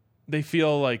 Mm-hmm. they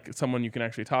feel like someone you can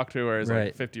actually talk to, whereas, Right.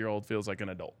 like, a 50-year-old feels like an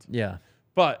adult. Yeah.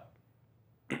 But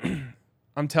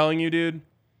I'm telling you, dude,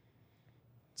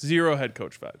 zero head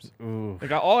coach vibes. Ooh.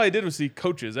 Like, all I did was see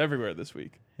coaches everywhere this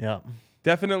week. Yeah.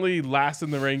 Definitely last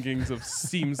in the rankings of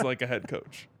seems like a head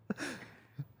coach.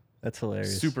 That's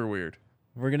hilarious. Super weird.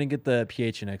 We're going to get the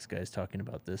PHNX guys talking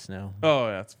about this now. Oh,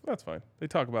 yeah, that's fine. They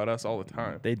talk about us all the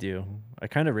time. They do. I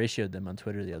kind of ratioed them on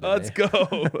Twitter the other Let's day.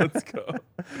 go. Let's go.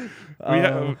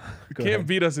 You can't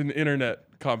beat us in internet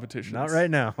competitions. Not right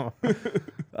now.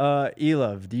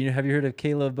 Elov, have you heard of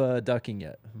Caleb Ducking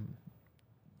yet?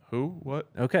 Who? What?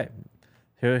 Okay.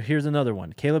 Here's another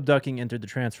one. Caleb Ducking entered the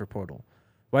transfer portal.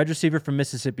 Wide receiver from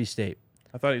Mississippi State.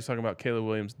 I thought he was talking about Caleb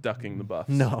Williams ducking the Buffs.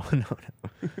 No.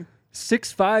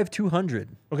 6'5", 200.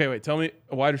 Okay, wait. Tell me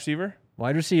a wide receiver.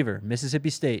 Wide receiver, Mississippi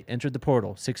State, entered the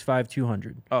portal, 6'5",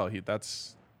 200. Oh,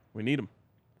 we need him.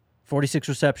 46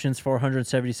 receptions,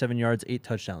 477 yards, 8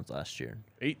 touchdowns last year.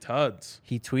 8 tuds.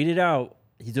 He tweeted out,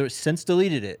 he's since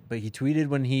deleted it, but he tweeted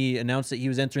when he announced that he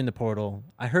was entering the portal,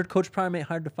 I heard Coach Prime ain't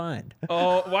hard to find.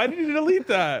 Oh, why did he delete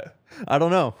that? I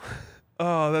don't know.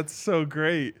 Oh, that's so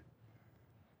great.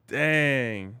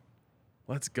 Dang.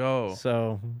 Let's go.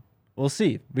 So we'll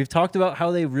see. We've talked about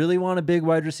how they really want a big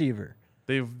wide receiver.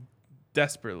 They've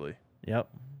desperately. Yep.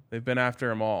 They've been after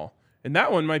them all. And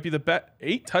that one might be the best.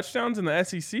 8 touchdowns in the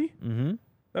SEC? Mm-hmm.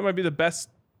 That might be the best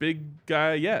big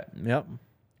guy yet. Yep.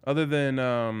 Other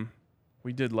than,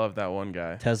 we did love that one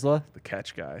guy. Tesla? The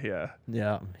catch guy, yeah.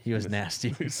 Yeah, he was nasty.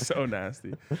 He was so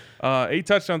nasty. 8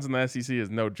 touchdowns in the SEC is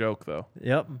no joke, though.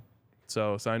 Yep.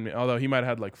 So sign me. Although he might have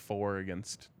had like 4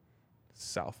 against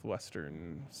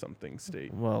Southwestern something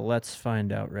state. Well, let's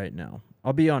find out right now.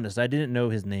 I'll be honest, I didn't know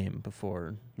his name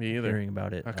before Me either. hearing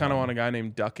about it. I kind of want a guy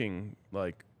named Ducking,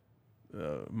 like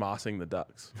mossing the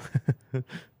Ducks.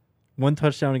 1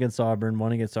 touchdown against Auburn,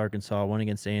 1 against Arkansas, 1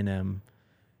 against A&M,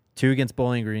 2 against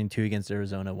Bowling Green, 2 against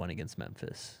Arizona, 1 against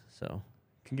Memphis. So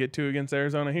Can get 2 against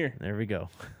Arizona here. there we go.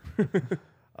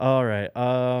 All right.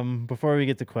 Before we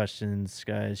get to questions,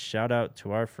 guys, shout out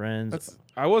to our friends.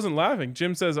 I wasn't laughing.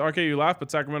 Jim says, "Okay, you laugh,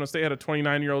 but Sacramento State had a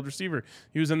 29-year-old receiver.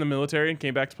 He was in the military and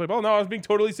came back to play ball." No, I was being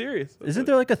totally serious. Isn't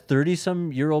there like a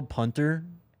 30-some-year-old punter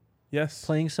Yes.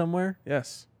 playing somewhere?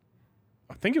 Yes.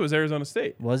 I think it was Arizona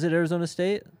State. Was it Arizona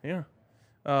State? Yeah.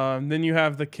 Then you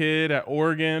have the kid at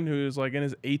Oregon who's like in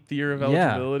his 8th year of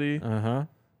eligibility. Yeah. Uh-huh.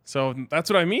 So that's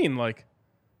what I mean. Like,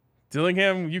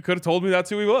 Dillingham, you could have told me that's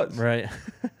who he was. Right.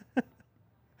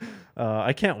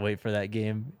 I can't wait for that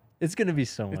game. It's going to be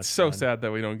so much It's so fun. sad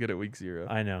that we don't get it week 0.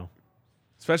 I know.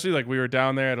 Especially like we were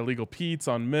down there at Illegal Pete's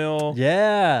on Mill.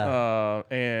 Yeah.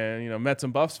 And, met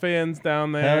some Buffs fans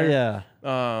down Hell there.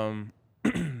 yeah.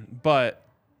 But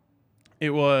I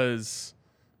was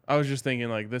just thinking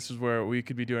like this is where we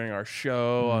could be doing our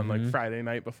show on like Friday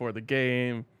night before the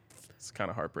game. It's kind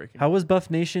of heartbreaking. How was Buff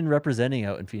Nation representing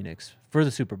out in Phoenix for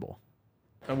the Super Bowl?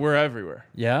 And we're everywhere.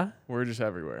 Yeah? We're just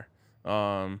everywhere.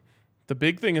 The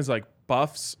big thing is like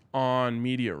Buffs on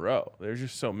Media Row. There's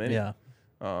just so many. Yeah.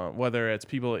 Whether it's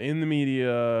people in the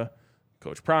media,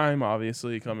 Coach Prime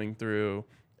obviously coming through,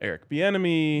 Eric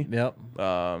Bieniemy.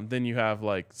 Yep. Then you have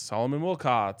like Solomon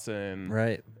Wilcots and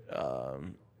Right.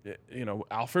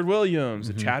 Alfred Williams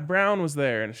and Chad Brown was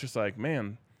there, and it's just like,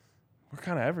 man, we're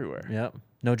kind of everywhere. Yep.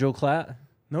 No Joe Klatt?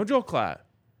 No Joel Klatt.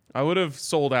 I would have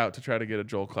sold out to try to get a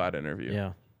Joel Klatt interview.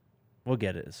 Yeah. We'll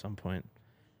get it at some point.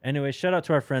 Anyway, shout out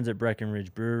to our friends at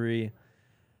Breckenridge Brewery.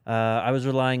 I was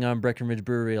relying on Breckenridge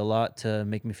Brewery a lot to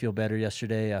make me feel better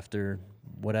yesterday after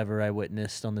whatever I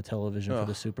witnessed on the television for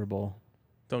the Super Bowl.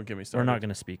 Don't get me started. We're not going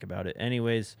to speak about it.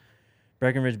 Anyways,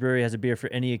 Breckenridge Brewery has a beer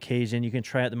for any occasion. You can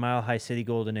try out the Mile High City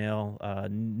Golden Ale,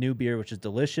 new beer, which is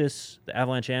delicious. The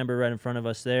Avalanche Amber right in front of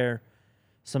us there.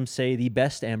 Some say the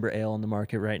best amber ale on the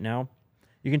market right now.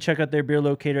 You can check out their beer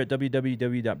locator at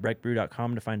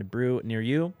www.breckbrew.com to find a brew near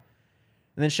you.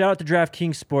 And then shout out to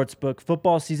DraftKings Sportsbook.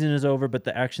 Football season is over, but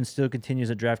the action still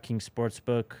continues at DraftKings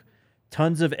Sportsbook.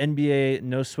 Tons of NBA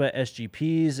no sweat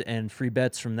SGPs and free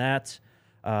bets from that.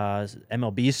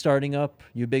 MLB starting up.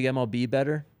 You a big MLB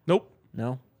better? Nope.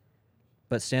 No?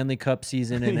 But Stanley Cup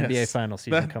season and NBA final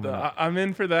season coming up. I'm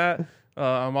in for that.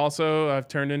 I've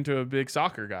turned into a big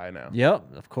soccer guy now.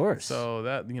 Yep, of course. So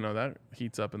that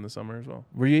heats up in the summer as well.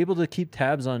 Were you able to keep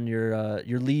tabs on your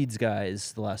Leeds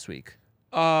guys the last week?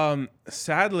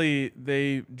 Sadly,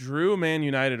 they drew Man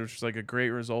United, which was like a great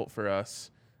result for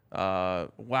us.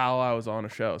 While I was on a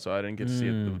show, so I didn't get to see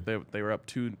it. They were up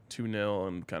 2-0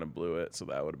 and kind of blew it, so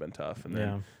that would have been tough. And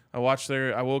then I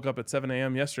woke up at 7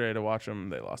 a.m. yesterday to watch them.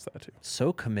 They lost that too.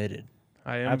 So committed.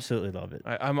 I am absolutely love it.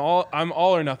 I'm all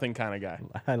or nothing kind of guy.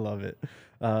 I love it.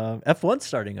 F1's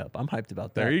starting up. I'm hyped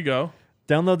about that. There you go.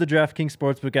 Download the DraftKings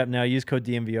Sportsbook app now. Use code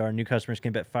DMVR. New customers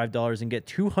can bet $5 and get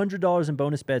 $200 in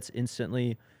bonus bets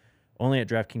instantly. Only at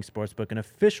DraftKings Sportsbook, an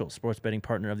official sports betting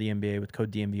partner of the NBA with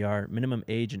code DMVR. Minimum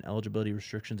age and eligibility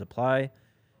restrictions apply.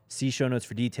 See show notes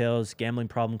for details. Gambling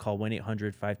problem, call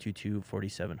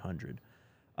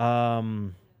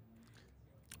 1-800-522-4700.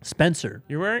 Spencer.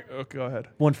 You're wearing? Oh, go ahead.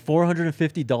 Won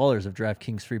 $450 of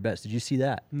DraftKings free bets. Did you see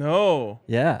that? No.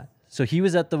 Yeah. So he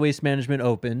was at the Waste Management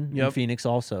Open in Phoenix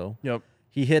also. Yep.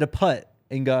 He hit a putt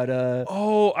and got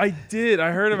Oh, I did.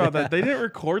 I heard about that. They didn't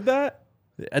record that?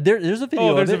 There's a video.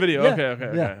 Oh, there's of a video. Yeah.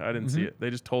 Okay. Yeah. I didn't see it. They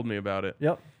just told me about it.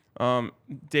 Yep.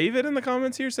 David in the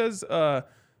comments here says,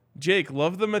 Jake,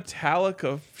 love the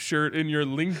Metallica shirt in your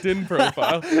LinkedIn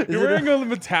profile. You're wearing a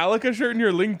Metallica shirt in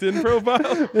your LinkedIn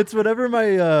profile? It's whatever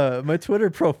my my Twitter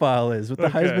profile is with the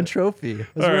Heisman Trophy. I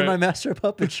was wearing my Master of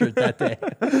Puppets shirt that day.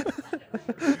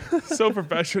 So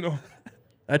professional.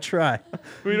 I try.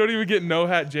 We don't even get No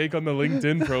Hat Jake on the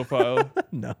LinkedIn profile.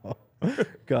 No.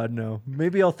 God, no.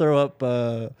 Maybe I'll throw up...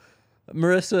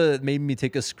 Marissa made me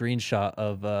take a screenshot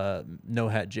of No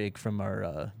Hat Jake from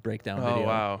our breakdown video. Oh,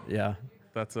 wow. Yeah.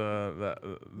 That's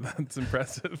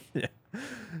impressive. Yeah.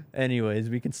 Anyways,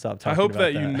 we can stop talking I hope about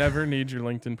that you never need your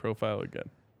LinkedIn profile again.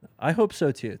 I hope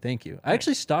so too. Thank you. I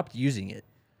actually stopped using it.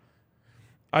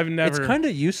 I've never... It's kind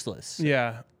of useless.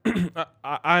 Yeah.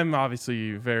 I'm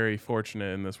obviously very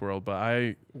fortunate in this world,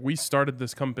 but we started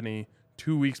this company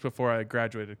 2 weeks before I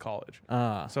graduated college.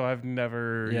 So I've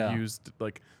never used,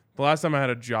 like, the last time I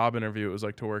had a job interview, it was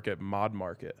like to work at Mod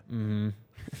Market. Mm-hmm.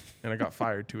 And I got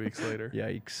fired 2 weeks later.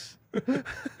 Yikes.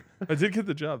 I did get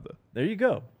the job, though. There you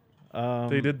go.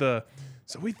 They did so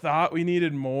we thought we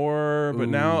needed more, but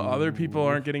now other people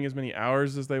aren't getting as many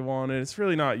hours as they wanted. It's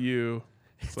really not you.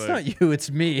 It's like, not you, it's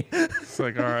me. It's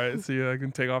like, all right, see, I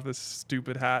can take off this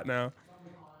stupid hat now.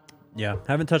 Yeah,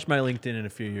 haven't touched my LinkedIn in a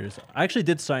few years. I actually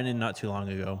did sign in not too long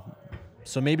ago,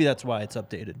 so maybe that's why it's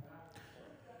updated.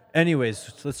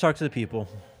 Anyways, let's talk to the people.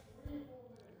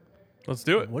 Let's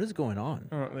do it. What is going on?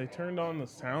 They turned on the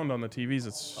sound on the TVs.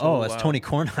 It's so that's loud. Tony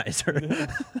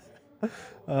Kornheiser.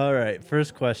 All right,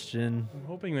 first question. I'm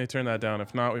hoping they turn that down.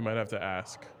 If not, we might have to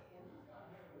ask.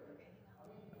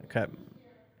 Okay.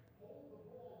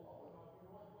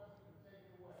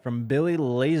 From Billy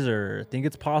Laser, think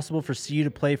it's possible for CU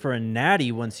to play for a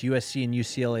natty once USC and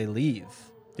UCLA leave?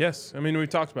 Yes. I mean, we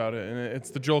talked about it, and it's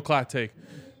the Joel Klatt take.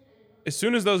 As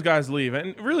soon as those guys leave,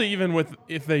 and really even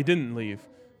if they didn't leave,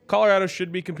 Colorado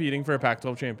should be competing for a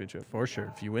Pac-12 championship. For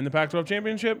sure. If you win the Pac-12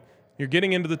 championship, you're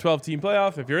getting into the 12-team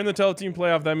playoff. If you're in the 12-team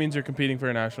playoff, that means you're competing for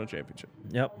a national championship.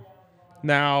 Yep.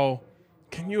 Now,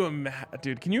 can you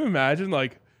imagine,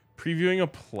 like, previewing a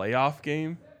playoff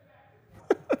game?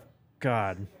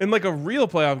 God. In like a real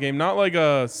playoff game, not like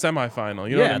a semifinal.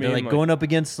 You know what I mean? They're like going up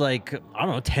against like, I don't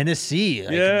know, Tennessee,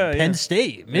 like Penn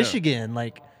State, Michigan.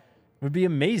 Like, would be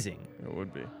amazing. It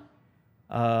would be.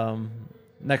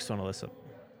 Next one, Alyssa.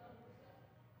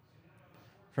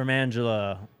 From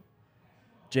Angela.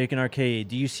 Jake and Arcade,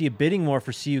 do you see a bidding war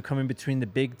for CU coming between the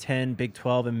Big 10, Big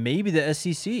 12, and maybe the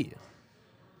SEC?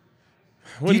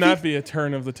 Wouldn't that be a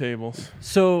turn of the tables?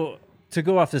 So, to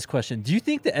go off this question, do you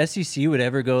think the SEC would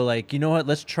ever go like, you know what,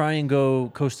 let's try and go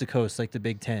coast to coast like the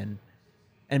Big 10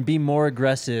 and be more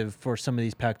aggressive for some of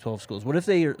these Pac-12 schools? What if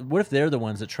they're the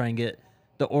ones that try and get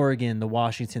the Oregon, the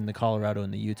Washington, the Colorado,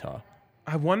 and the Utah?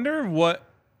 I wonder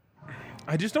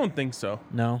I just don't think so.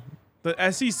 No?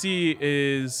 The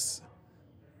SEC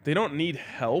they don't need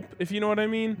help, if you know what I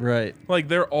mean. Right. Like,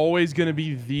 they're always going to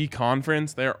be the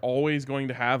conference. They're always going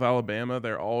to have Alabama.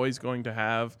 They're always going to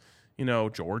have,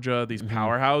 Georgia, these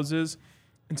powerhouses.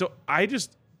 And so I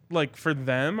just, like, for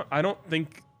them, I don't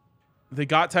think they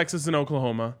got Texas and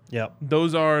Oklahoma. Yep.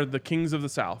 Those are the kings of the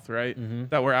South, right?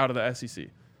 That were out of the SEC.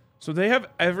 So they have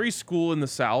every school in the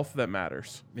South that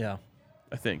matters, Yeah.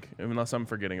 I think, unless I'm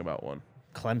forgetting about one.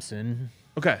 Clemson.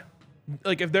 Okay.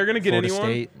 Like, if they're going to get Florida anyone,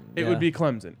 State, it yeah. would be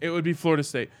Clemson. It would be Florida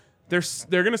State. They're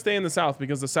going to stay in the South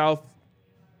because the South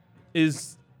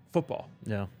is football.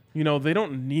 Yeah. You know, they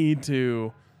don't need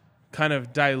to kind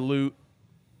of dilute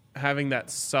having that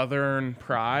Southern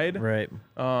pride Right.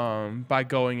 by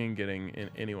going and getting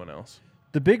anyone else.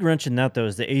 The big wrench in that, though,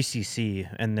 is the ACC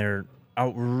and their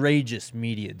outrageous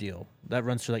media deal. That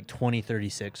runs to like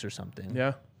 2036 or something.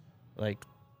 Yeah. Like,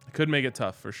 It could make it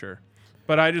tough for sure.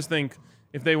 But I just think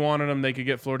if they wanted them, they could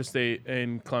get Florida State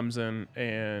and Clemson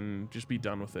and just be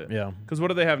done with it. yeah. Because what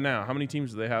do they have now? How many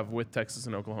teams do they have with Texas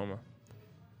and Oklahoma?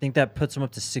 I think that puts them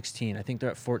up to 16. I think they're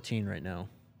at 14 right now.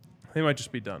 They might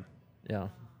just be done. Yeah.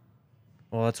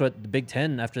 Well, that's what the Big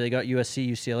Ten, after they got USC,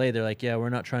 UCLA, they're like, yeah, we're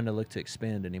not trying to look to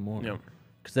expand anymore. Yep.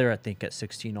 Because they're, I think, at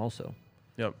 16 also.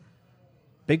 Yep.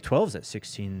 Big 12's at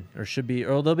 16, or should be,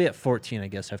 or they'll be at 14, I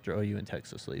guess, after OU and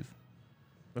Texas leave.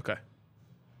 Okay.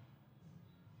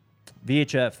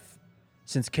 VHF.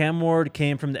 Since Cam Ward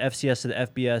came from the FCS to the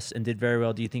FBS and did very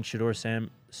well, do you think Shador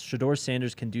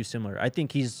Sanders can do similar? I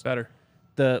think he's Better.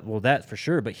 that for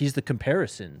sure, but he's the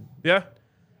comparison. Yeah.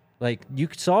 Like, you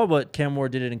saw what Cam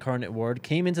Ward did at Incarnate Ward,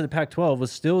 came into the Pac-12,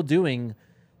 was still doing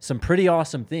some pretty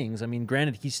awesome things. I mean,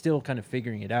 granted, he's still kind of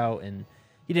figuring it out, and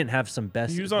he didn't have some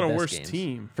best. He was on a best worse games.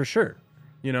 team. For sure.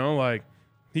 You know, like,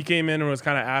 he came in and was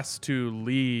kind of asked to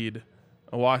lead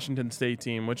a Washington State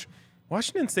team, which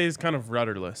Washington State is kind of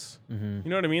rudderless. Mm-hmm. You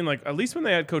know what I mean? Like, at least when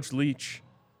they had Coach Leach,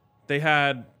 they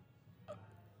had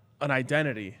an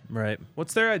identity. Right.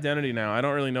 What's their identity now? I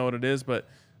don't really know what it is, but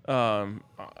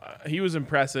he was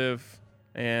impressive,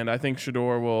 and I think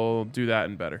Shador will do that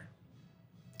and better.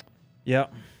 Yeah.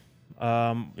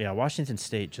 Yeah, Washington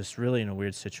State just really in a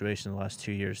weird situation the last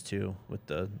 2 years, too, with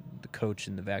the coach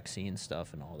and the vaccine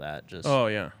stuff and all that. Just Oh,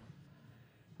 yeah.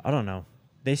 I don't know.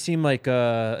 They seem like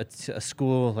a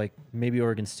school, like maybe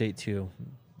Oregon State, too.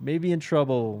 Maybe in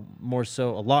trouble a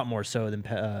lot more so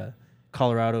than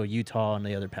Colorado, Utah, and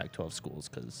the other Pac-12 schools,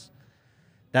 because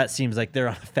that seems like they're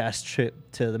on a fast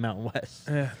trip to the Mountain West.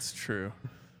 Yeah, it's true.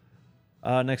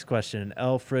 Next question.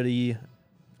 Fritty,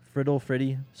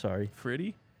 sorry.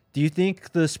 Fritty? Do you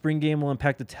think the spring game will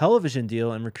impact the television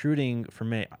deal and recruiting for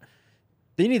May?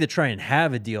 They need to try and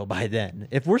have a deal by then.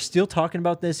 If we're still talking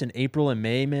about this in April and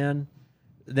May, man,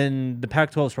 then the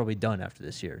Pac-12 is probably done after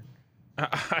this year.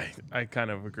 I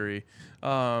kind of agree.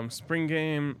 Spring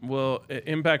game will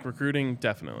impact recruiting,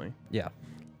 definitely. Yeah.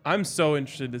 I'm so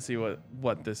interested to see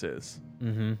what this is.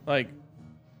 Mm-hmm. Like,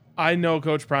 I know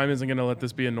Coach Prime isn't going to let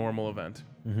this be a normal event.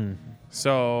 Mm-hmm.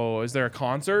 So is there a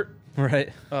concert? Right.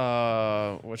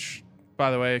 Which,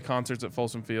 by the way, concerts at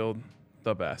Folsom Field,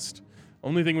 the best.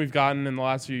 Only thing we've gotten in the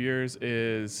last few years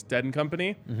is Dead and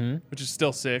Company, which is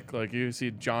still sick. Like, you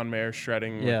see John Mayer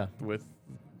shredding with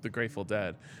the Grateful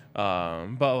Dead.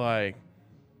 But, like,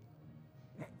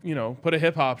 you know, put a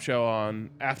hip-hop show on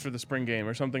after the spring game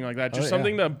or something like that. Just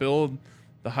something to build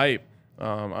the hype.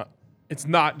 It's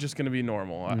not just going to be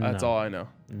normal. That's all I know.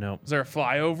 No. Is there a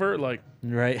flyover? Like,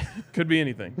 Right. could be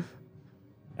anything.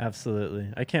 Absolutely.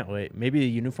 I can't wait. Maybe a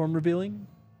uniform revealing?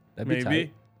 That'd be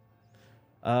Maybe.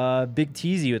 tight. Big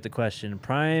Teasy with the question.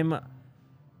 Prime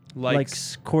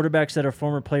Likes. quarterbacks that are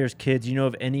former players' kids. You know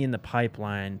of any in the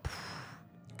pipeline?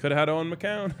 Could have had Owen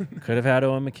McCown. Could have had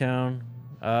Owen McCown.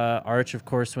 Arch, of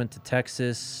course, went to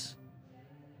Texas.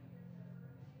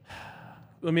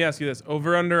 Let me ask you this.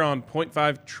 Over-under on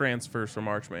 0.5 transfers from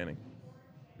Arch Manning.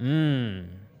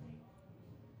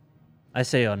 I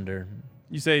say under.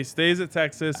 You say he stays at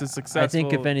Texas, is successful. I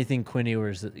think, if anything, Quinn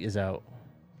Ewers is out.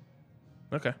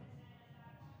 Okay.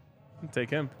 I'll take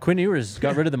him. Quinn Ewers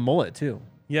got rid of the mullet, too.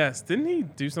 Yes. Didn't he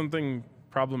do something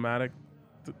problematic?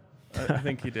 I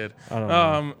think he did. I don't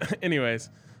know. Anyways.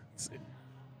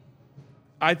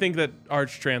 I think that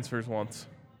Arch transfers once.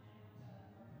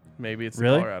 Maybe it's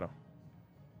Really? Colorado.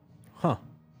 Huh.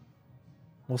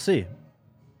 We'll see.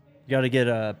 You got to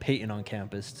get Peyton on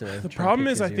campus to. The problem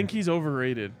is I think he's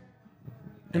overrated.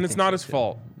 And it's not his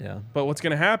fault. Yeah. But what's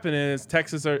going to happen is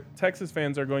Texas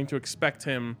fans are going to expect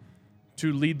him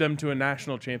to lead them to a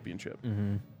national championship.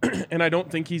 Mm-hmm. And I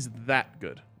don't think he's that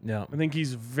good. Yeah. I think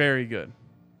he's very good.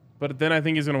 But then I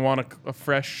think he's going to want a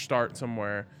fresh start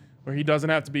somewhere where he doesn't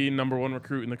have to be number one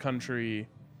recruit in the country.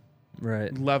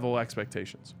 Right. Level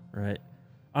expectations. Right.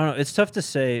 I don't know. It's tough to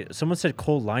say. Someone said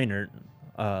Cole Leinert.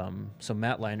 So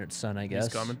Matt Leinert's son, I guess.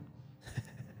 He's coming.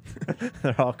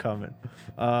 They're all coming.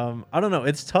 I don't know.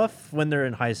 It's tough when they're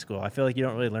in high school. I feel like you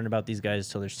don't really learn about these guys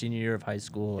till their senior year of high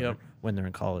school or when they're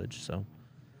in college. So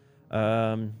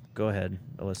go ahead,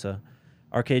 Alyssa.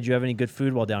 Arcade, do you have any good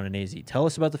food while down in AZ? Tell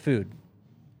us about the food.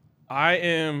 I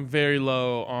am very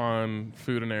low on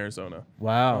food in Arizona.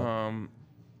 Wow.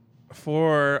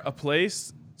 For a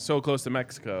place so close to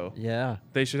Mexico, Yeah.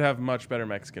 they should have much better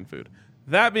Mexican food.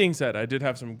 That being said, I did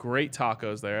have some great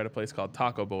tacos there at a place called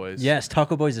Taco Boys. Yes,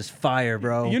 Taco Boys is fire,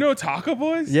 bro. You know Taco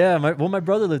Boys? Yeah, my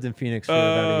brother lived in Phoenix for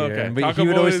about a year, okay. and Taco he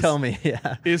would always Boys tell me,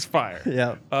 yeah. Is fire.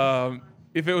 Yeah.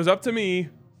 If it was up to me,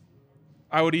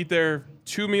 I would eat there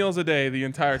 2 meals a day the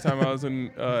entire time I was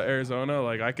in Arizona.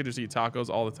 Like, I could just eat tacos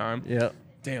all the time. Yeah.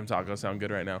 Damn, tacos sound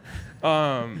good right now.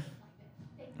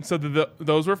 So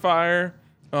those were fire.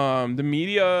 The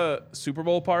media Super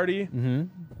Bowl party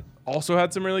also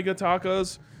had some really good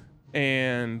tacos.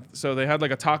 And so they had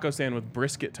like a taco stand with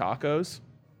brisket tacos.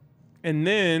 And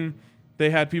then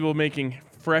they had people making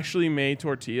freshly made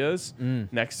tortillas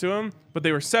next to them, but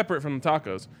they were separate from the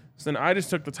tacos. So then I just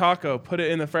took the taco, put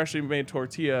it in the freshly made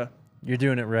tortilla. You're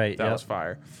doing it right. That was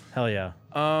fire. Hell yeah.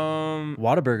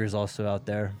 Whataburger's also out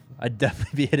there. I'd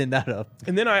definitely be hitting that up.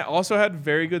 And then I also had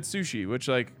very good sushi, which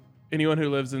like anyone who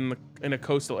lives in a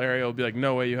coastal area will be like,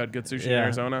 no way you had good sushi in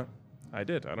Arizona. I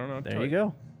did. I don't know. There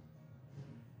you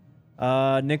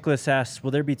go. Nicholas asks, will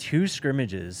there be 2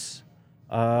 scrimmages?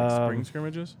 Spring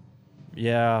scrimmages?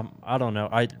 Yeah, I don't know.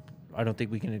 I don't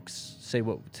think we can say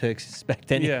what to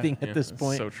expect anything at this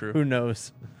point. So true. Who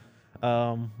knows?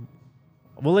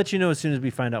 We'll let you know as soon as we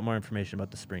find out more information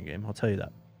about the spring game. I'll tell you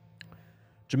that.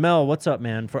 Jamel, what's up,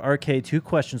 man? For RK, 2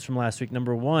 questions from last week.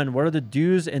 Number 1, what are the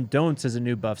do's and don'ts as a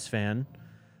new Buffs fan?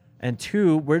 And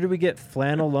 2, where do we get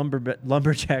flannel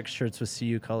lumberjack shirts with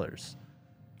CU colors?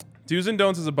 Do's and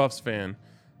don'ts as a Buffs fan.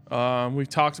 We've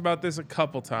talked about this a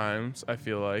couple times, I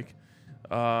feel like.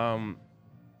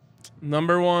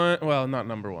 Number 1, well, not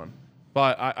number 1,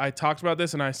 but I talked about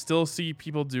this and I still see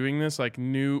people doing this, like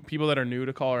new people that are new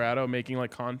to Colorado making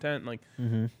like content, like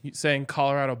saying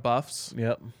Colorado Buffs.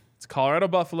 Yep. It's Colorado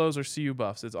Buffaloes or CU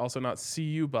Buffs. It's also not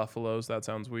CU Buffaloes. That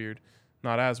sounds weird.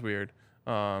 Not as weird.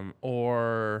 So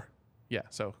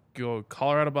go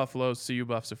Colorado Buffaloes, CU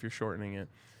Buffs if you're shortening it.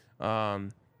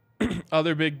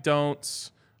 Other big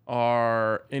don'ts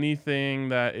are anything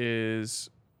that is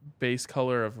base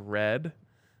color of red.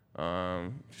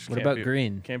 What about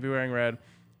green? Can't be wearing red.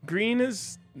 Green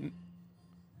is...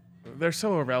 They're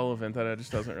so irrelevant that it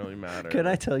just doesn't really matter. Can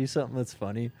I tell you something that's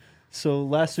funny? So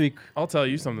last week... I'll tell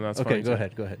you something that's funny. Okay,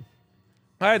 go ahead.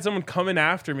 I had someone coming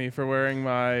after me for wearing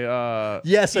my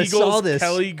Yes, Eagles I saw this.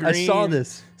 Kelly Green. I saw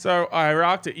this. So I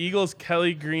rocked an Eagles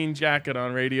Kelly Green jacket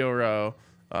on Radio Row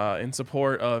in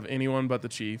support of anyone but the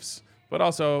Chiefs. But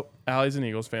also, Allie's an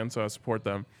Eagles fan, so I support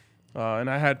them. And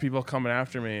I had people coming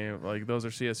after me, like, those are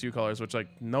CSU colors, which, like,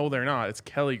 no, they're not. It's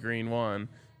Kelly Green 1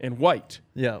 in white.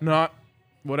 Yeah. Not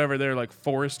whatever they're, like,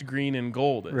 forest green and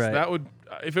gold is. Right. That would,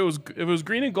 if it was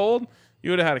green and gold, you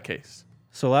would have had a case.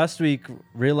 So last week,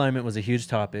 realignment was a huge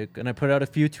topic, and I put out a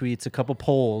few tweets, a couple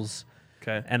polls.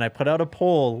 Okay. And I put out a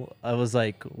poll. I was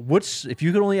like, if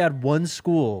you could only add one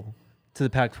school to the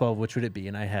Pac-12, which would it be?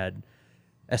 And I had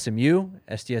SMU,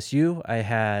 SDSU. I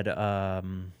had,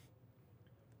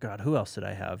 who else did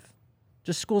I have?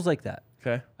 Just schools like that.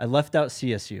 Okay. I left out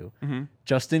CSU.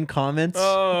 Justin comments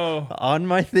Oh. on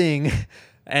my thing,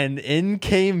 and in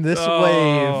came this wave.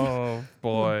 Oh,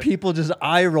 boy. People just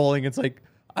eye rolling. It's like,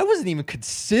 I wasn't even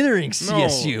considering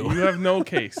CSU. No, you have no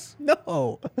case.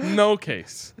 No. No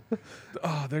case.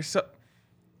 Oh, there's so...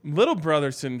 Little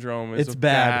brother syndrome is It's a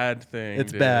bad. bad thing.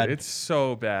 It's dude. bad. It's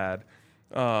so bad.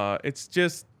 It's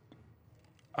just,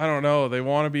 I don't know. They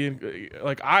want to be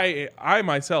like I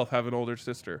myself have an older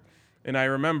sister, and I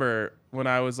remember when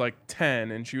I was like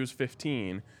 10 and she was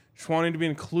 15, just wanting to be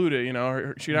included. You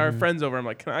know, she'd have her friends over. I'm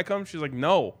like, can I come? She's like,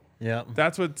 no. Yeah.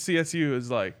 That's what CSU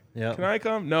is like. Yeah. Can I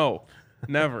come? No,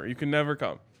 never. You can never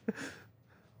come.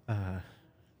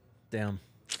 Damn.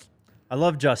 I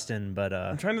love Justin, but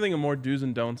I'm trying to think of more do's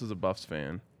and don'ts as a Buffs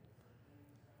fan.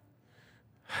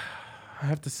 I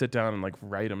have to sit down and like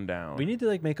write them down. we need to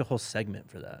like make a whole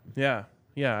segment for that. Yeah.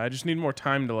 I just need more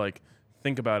time to like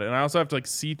think about it, and I also have to like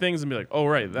see things and be like, oh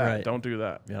right, that Right. don't do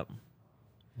that. Yep.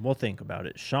 We'll think about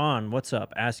it. Sean, what's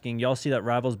up? Asking, y'all see that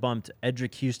Rivals bumped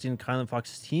Edric Houston, Kylan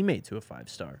Fox's teammate, to a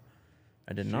 5-star?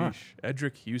 I did not. Sheesh.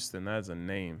 Edric Houston, that is a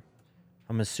name.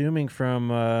 I'm assuming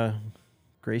from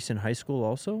Grayson High School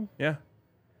also? Yeah.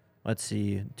 Let's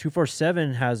see.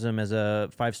 247 has him as a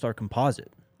 5-star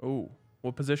composite. Oh,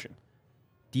 what position?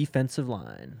 Defensive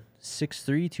line.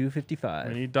 6'3", 255.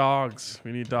 We need dogs.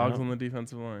 We need dogs Yep. on the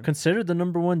defensive line. Considered the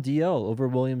number 1 DL over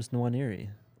Williams Nwaneri.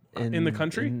 In the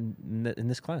country? In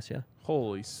this class, yeah.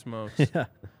 Holy smokes. Yeah.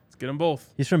 Let's get them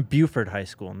both. He's from Buford High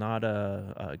School, not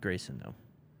Grayson, though.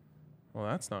 Well,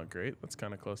 that's not great. That's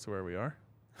kind of close to where we are.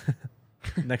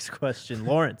 Next question,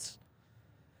 Lawrence.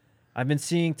 I've been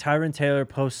seeing Tyron Taylor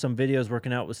post some videos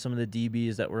working out with some of the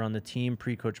DBs that were on the team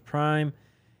pre-Coach Prime.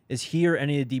 Is he or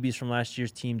any of the DBs from last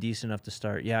year's team decent enough to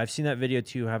start? Yeah, I've seen that video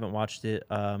too. Haven't watched it.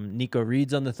 Nico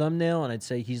Reed's on the thumbnail, and I'd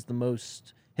say he's the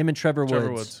most. Him and Trevor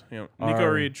Woods. Yeah. Nico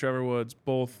Reed, Trevor Woods,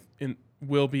 both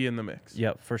will be in the mix.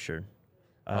 Yep, for sure.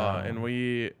 And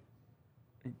we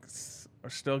are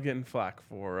still getting flack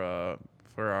for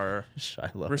our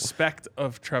Shiloh. respect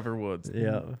of Trevor Woods.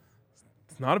 Yeah.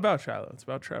 It's not about Shiloh. It's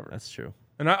about Trevor. That's true.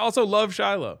 And I also love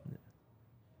Shiloh.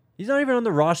 He's not even on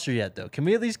the roster yet, though. Can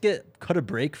we at least cut a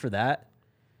break for that?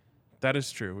 That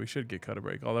is true. We should get cut a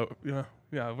break. Although,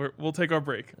 we'll take our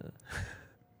break.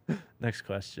 Next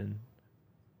question.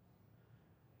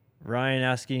 Ryan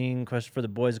asking question for the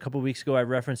boys. A couple weeks ago, I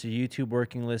referenced a YouTube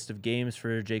working list of games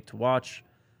for Jake to watch.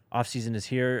 Offseason is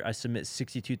here. I submit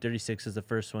 62-36 as the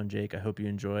first one, Jake. I hope you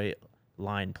enjoy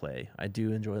line play. I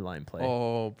do enjoy line play.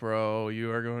 Oh, bro,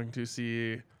 you are going to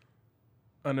see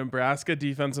a Nebraska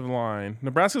defensive line.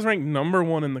 Nebraska's ranked number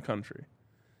 1 in the country.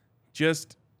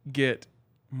 Just get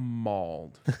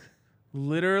mauled.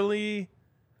 Literally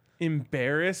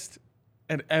embarrassed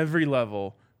at every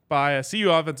level by a CU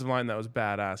offensive line that was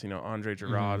badass. Andre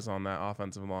Gerard is on that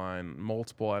offensive line,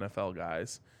 multiple NFL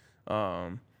guys.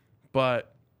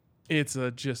 But it's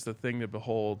just a thing to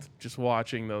behold, just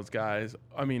watching those guys.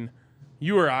 I mean,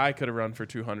 you or I could have run for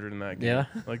 200 in that game. Yeah.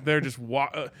 Like, they're just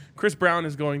Chris Brown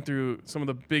is going through some of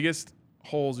the biggest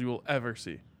holes you will ever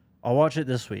see. I'll watch it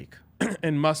this week.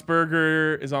 And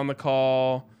Musburger is on the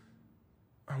call.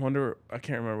 I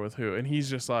can't remember with who. And he's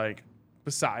just like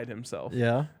beside himself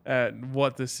at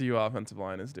what the CU offensive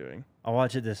line is doing. I'll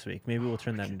watch it this week. Maybe we'll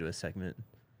turn that into a segment.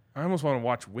 I almost want to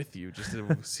watch with you just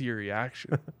to see your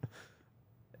reaction.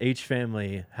 H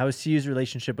family, how is CU's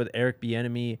relationship with Eric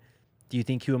Bieniemy? Do you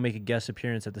think he will make a guest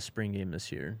appearance at the spring game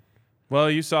this year?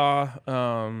 Well, you saw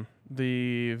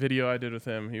the video I did with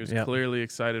him. He was clearly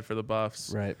excited for the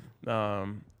Buffs. Right.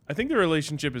 I think the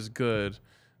relationship is good.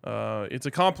 It's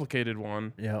a complicated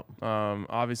one. Yeah.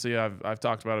 Obviously, I've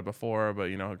talked about it before, but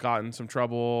got in some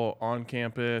trouble on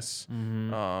campus.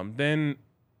 Mm-hmm. Then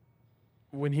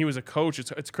when he was a coach,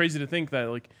 it's crazy to think that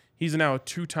like he's now a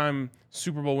 2-time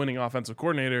Super Bowl winning offensive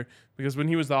coordinator, because when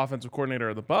he was the offensive coordinator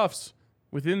of the Buffs,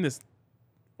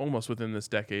 almost within this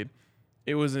decade,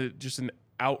 it was just an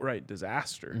outright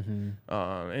disaster.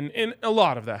 Mm-hmm. And a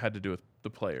lot of that had to do with the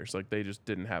players. Like, they just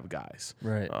didn't have guys.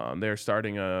 Right. They're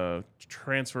starting a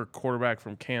transfer quarterback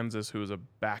from Kansas who was a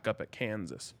backup at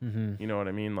Kansas. Mm-hmm. You know what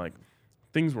I mean? Like,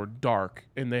 things were dark,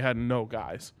 and they had no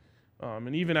guys.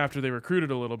 And even after they recruited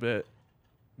a little bit,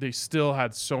 they still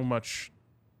had so much.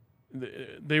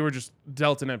 They were just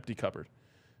dealt an empty cupboard.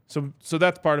 So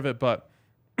that's part of it. But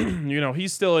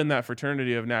he's still in that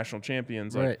fraternity of national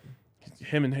champions. Like, right.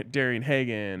 Him and Darian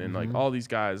Hagan and like all these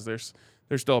guys.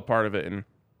 They're still a part of it, and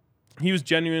he was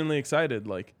genuinely excited.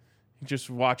 Like, just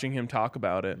watching him talk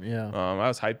about it. Yeah. I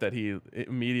was hyped that he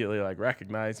immediately like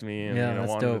recognized me and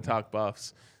wanted to talk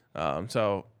Buffs.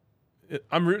 So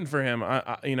I'm rooting for him.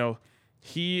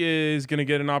 He is going to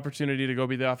get an opportunity to go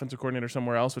be the offensive coordinator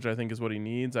somewhere else, which I think is what he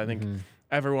needs. I think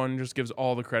everyone just gives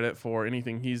all the credit for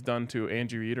anything he's done to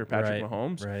Andy Reid or Patrick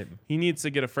Mahomes. Right. He needs to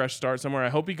get a fresh start somewhere. I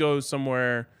hope he goes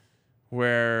somewhere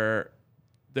where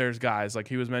there's guys. Like,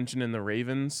 he was mentioned in the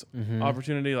Ravens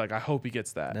opportunity. Like, I hope he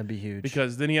gets that. That'd be huge.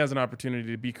 Because then he has an opportunity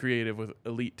to be creative with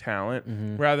elite talent,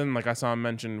 rather than, like, I saw him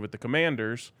mentioned with the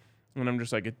Commanders. And I'm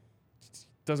just like, it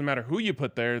doesn't matter who you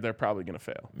put there, they're probably going to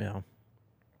fail. Yeah.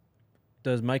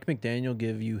 Does Mike McDaniel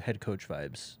give you head coach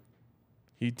vibes?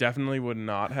 He definitely would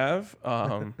not have.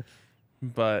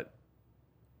 But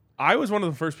I was one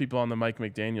of the first people on the Mike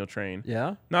McDaniel train.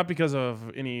 Yeah? Not because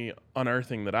of any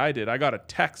unearthing that I did. I got a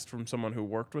text from someone who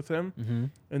worked with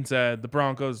him and said the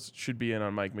Broncos should be in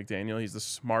on Mike McDaniel. He's the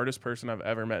smartest person I've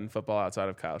ever met in football outside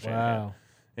of Kyle Shanahan. Wow.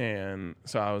 And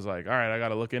so I was like, all right, I got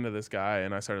to look into this guy.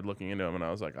 And I started looking into him, and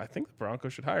I was like, I think the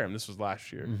Broncos should hire him. This was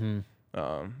last year.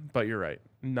 But you're right.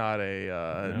 Not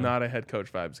a head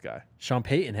coach vibes guy. Sean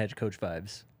Payton head coach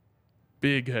vibes.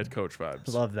 Big head coach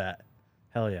vibes. Love that.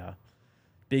 Hell yeah.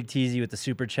 Big Teasy with the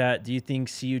super chat. Do you think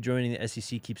CU joining the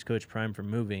SEC keeps Coach Prime from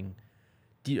moving?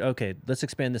 Okay, let's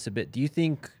expand this a bit. Do you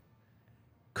think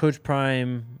Coach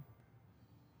Prime,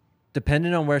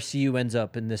 dependent on where CU ends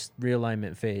up in this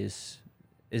realignment phase,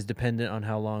 is dependent on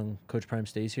how long Coach Prime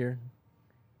stays here?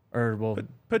 Or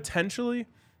potentially,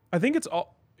 I think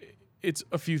it's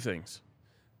a few things.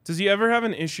 Does he ever have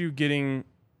an issue getting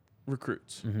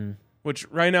recruits? Which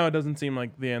right now it doesn't seem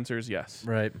like the answer is yes.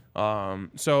 Right.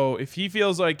 So if he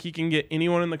feels like he can get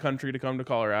anyone in the country to come to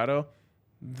Colorado,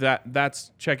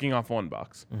 That's checking off one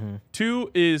box. Mm-hmm.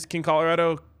 2 is, can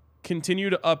Colorado continue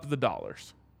to up the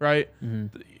dollars, right?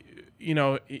 Mm-hmm. You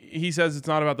know, he says it's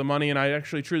not about the money, and I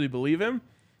actually truly believe him.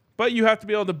 But you have to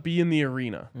be able to be in the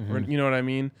arena. Mm-hmm. Or, you know what I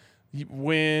mean?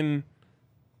 When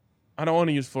I don't want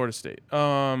to use Florida State.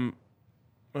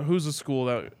 Who's the school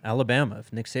that Alabama,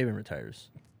 if Nick Saban retires.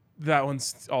 that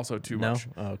one's also too No? much?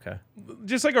 Oh, okay.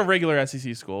 Just like a regular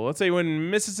SEC school. Let's say when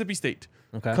Mississippi State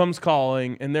Okay. comes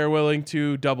calling and they're willing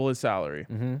to double his salary.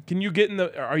 Mm-hmm. Can you get in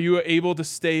the? Are you able to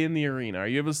stay in the arena? Are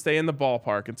you able to stay in the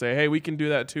ballpark and say, "Hey, we can do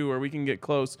that too," or we can get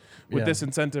close with Yeah. this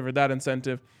incentive or that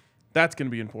incentive? That's going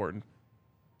to be important.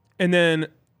 And then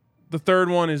the third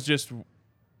one is just,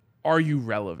 are you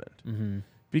relevant? Mm-hmm.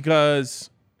 Because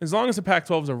as long as the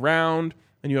Pac-12 is around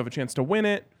and you have a chance to win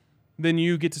it, then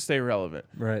you get to stay relevant.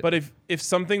 Right. But if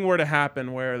something were to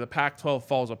happen where the Pac-12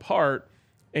 falls apart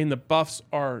and the Buffs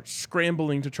are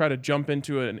scrambling to try to jump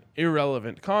into an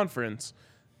irrelevant conference,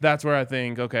 that's where I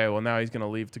think, okay, well, now he's going to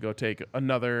leave to go take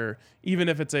another, even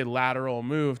if it's a lateral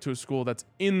move to a school that's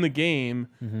in the game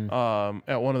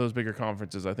at one of those bigger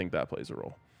conferences. I think that plays a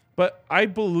role. But I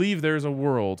believe there's a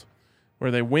world where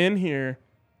they win here,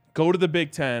 go to the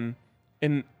Big Ten,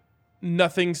 and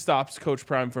nothing stops Coach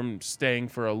Prime from staying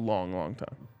for a long, long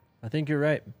time. I think you're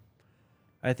right.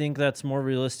 I think that's more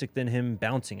realistic than him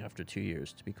bouncing after 2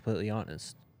 years, to be completely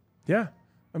honest. Yeah.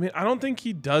 I mean, I don't think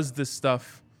he does this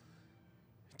stuff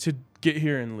to get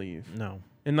here and leave. No.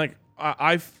 And, like,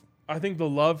 I think the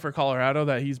love for Colorado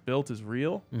that he's built is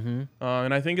real. Mm-hmm.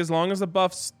 And I think as long as the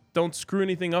Buffs don't screw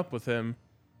anything up with him,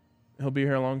 he'll be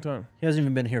here a long time. He hasn't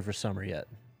even been here for summer yet.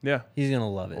 Yeah. He's going to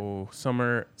love it. Oh,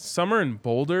 summer in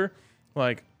Boulder.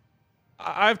 Like,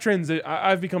 I've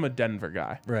become a Denver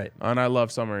guy. Right. And I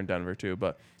love summer in Denver too.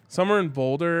 But summer in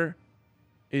Boulder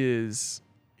is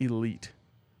elite.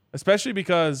 Especially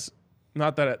because,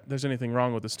 not that there's anything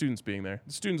wrong with the students being there.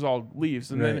 The students all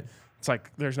leaves. And Right. then it's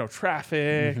like there's no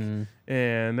traffic.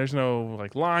 And there's no,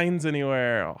 like, lines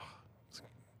anywhere. Oh, it's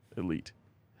elite.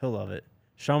 He'll love it.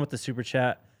 Sean with the super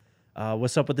chat.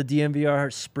 What's up with the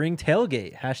DMVR spring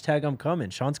tailgate? Hashtag I'm coming.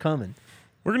 Sean's coming.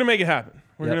 We're going to make it happen.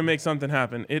 We're Yep. going to make something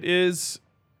happen. It is,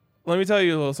 let me tell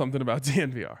you a little something about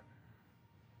DNVR.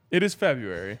 It is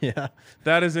February. Yeah.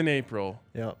 That is in April.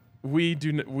 Yep. We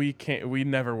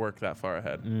never work that far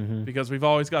ahead Mm-hmm. because we've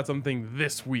always got something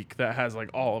this week that has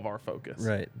like all of our focus.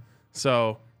 Right.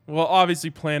 So we'll obviously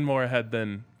plan more ahead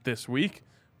than this week,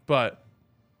 but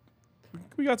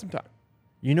we got some time.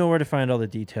 You know where to find all the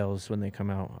details when they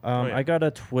come out. Yeah. I got a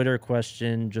Twitter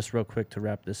question just real quick to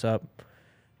wrap this up.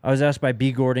 I was asked by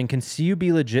B. Gordon, can CU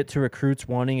be legit to recruits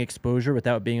wanting exposure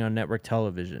without being on network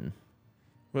television?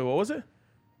 Wait, what was it?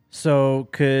 So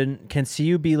can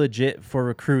CU be legit for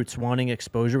recruits wanting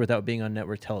exposure without being on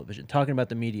network television? Talking about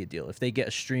the media deal. If they get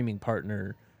a streaming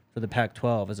partner for the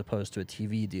Pac-12 as opposed to a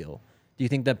TV deal, do you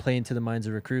think that play into the minds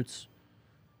of recruits?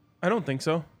 I don't think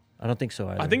so. I don't think so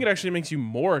either. I think it actually makes you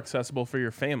more accessible for your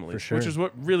family, For sure. which is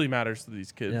what really matters to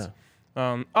these kids. Yeah.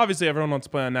 Obviously, everyone wants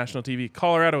to play on national TV.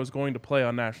 Colorado is going to play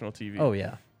on national TV. Oh,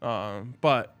 yeah.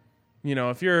 But, you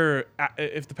know, if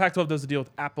the Pac-12 does a deal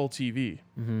with Apple TV,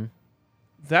 Mm-hmm.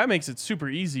 that makes it super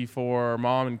easy for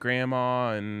mom and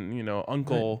grandma and, you know,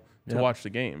 uncle to Yep. watch the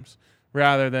games.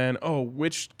 Rather than,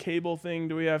 which cable thing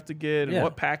do we have to get? And Yeah.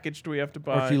 what package do we have to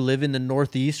buy? Or if you live in the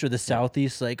Northeast or the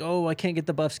Southeast, like, I can't get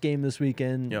the Buffs game this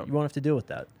weekend. Yep. You won't have to deal with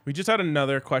that. We just had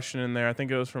another question in there. I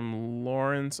think it was from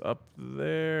Lawrence up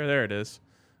there. There it is.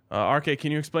 RK,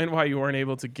 can you explain why you weren't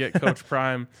able to get Coach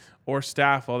Prime or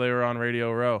staff while they were on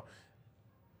Radio Row?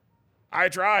 I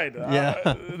tried.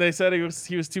 Yeah. They said he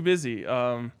was too busy.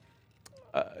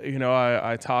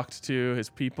 I talked to his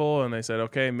people, and they said,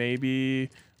 okay, maybe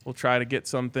we'll try to get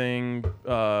something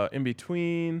in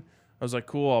between. I was like,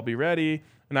 cool, I'll be ready.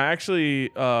 And I actually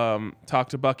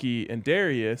talked to Bucky and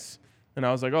Darius, and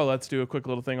I was like, let's do a quick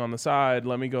little thing on the side.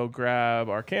 Let me go grab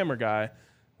our camera guy.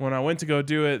 When I went to go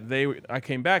do it, I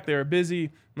came back. They were busy,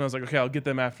 and I was like, okay, I'll get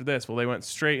them after this. Well, they went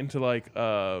straight into like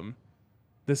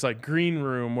this like green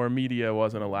room where media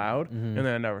wasn't allowed, and then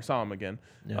I never saw them again.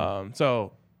 Yeah.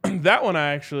 So that one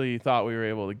I actually thought we were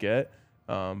able to get,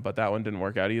 but that one didn't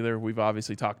work out either. We've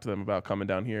obviously talked to them about coming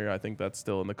down here. I think that's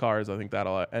still in the cards. I think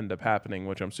that'll end up happening,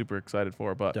 which I'm super excited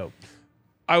for. But Dope.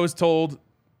 I was told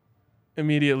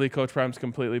immediately Coach Prime's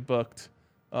completely booked,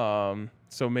 so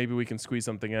maybe we can squeeze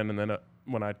something in. And then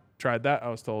when I tried that, I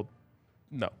was told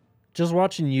no. Just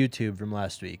watching YouTube from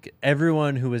last week,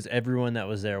 everyone that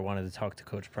was there wanted to talk to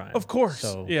Coach Prime. Of course.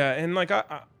 So, Yeah, and like I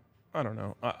don't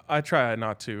know. I try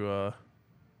not to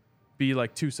be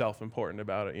like too self-important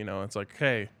about it. You know, it's like,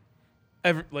 hey,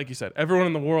 like you said, everyone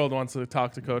in the world wants to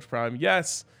talk to Coach Prime.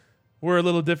 Yes, we're a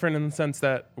little different in the sense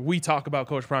that we talk about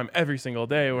Coach Prime every single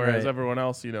day, whereas Right. everyone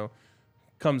else,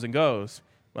 comes and goes.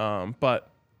 But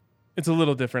it's a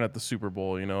little different at the Super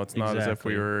Bowl. It's not as if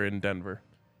we Exactly. were in Denver.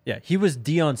 Yeah, he was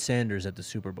Deion Sanders at the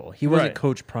Super Bowl. He wasn't Right.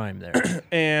 Coach Prime there.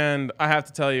 And I have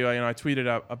to tell you, I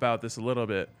tweeted about this a little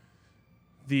bit.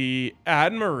 The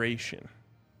admiration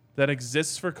that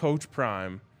exists for Coach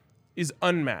Prime is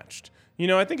unmatched.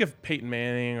 I think if Peyton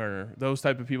Manning or those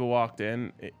type of people walked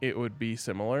in, it would be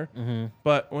similar. Mm-hmm.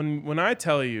 But when I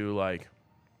tell you, like,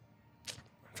 I'm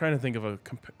trying to think of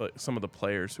some of the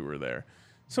players who were there.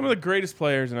 Some of the greatest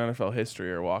players in NFL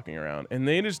history are walking around, and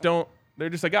they just don't. They're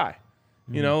just a guy.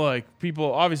 Like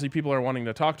people are wanting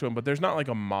to talk to him, but there's not like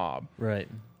a mob. Right.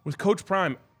 With Coach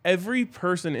Prime, every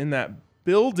person in that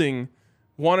building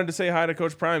wanted to say hi to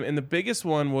Coach Prime, and the biggest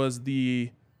one was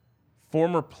the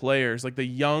former players, like the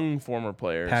young former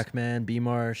players. Pac-Man,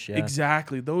 B-Marsh, yeah.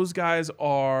 Exactly. Those guys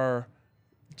are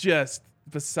just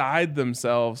beside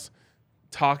themselves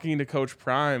talking to Coach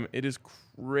Prime. It is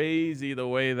crazy the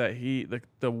way that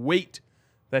the weight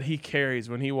that he carries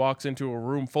when he walks into a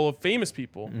room full of famous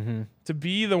people. Mm-hmm. To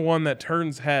be the one that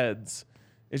turns heads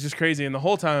is just crazy. And the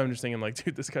whole time I'm just thinking, like,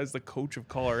 dude, this guy's the coach of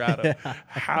Colorado.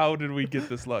 How did we get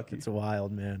this lucky? It's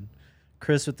wild, man.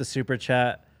 Chris with the super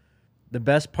chat. The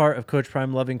best part of Coach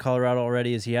Prime loving Colorado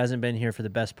already is he hasn't been here for the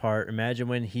best part. Imagine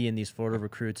when he and these Florida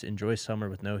recruits enjoy summer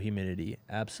with no humidity.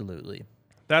 Absolutely.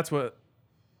 That's what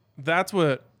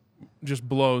just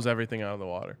blows everything out of the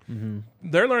water. Mm-hmm.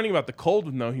 They're learning about the cold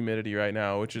with no humidity right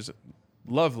now, which is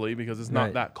lovely because it's not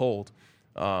Right. that cold.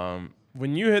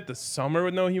 When you hit the summer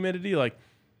with no humidity, like,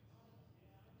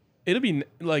 it'll be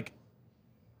like,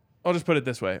 I'll just put it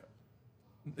this way.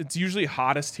 It's usually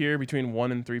hottest here between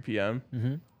 1 and 3 p.m.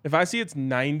 Mm-hmm. If I see it's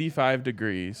 95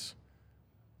 degrees,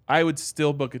 I would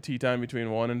still book a tea time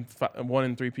between 1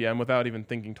 and 3 p.m. without even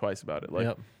thinking twice about it. Like,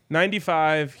 Yep.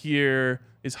 95 here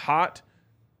is hot,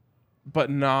 but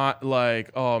not like,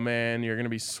 oh man, you're gonna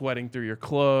be sweating through your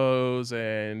clothes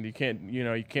and you can't be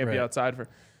Right. outside for.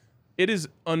 It is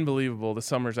unbelievable. The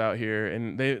summers out here,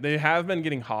 and they have been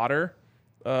getting hotter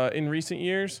in recent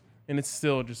years, and it's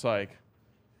still just like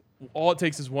all it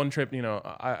takes is one trip.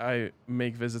 I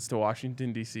make visits to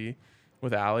Washington D.C.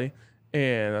 with Allie,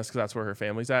 and that's because that's where her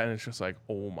family's at, and it's just like,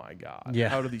 oh my god, Yeah.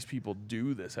 how do these people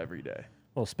do this every day?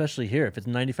 Well, especially here. If it's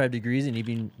 95 degrees and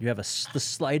you have the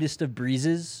slightest of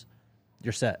breezes,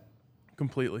 you're set.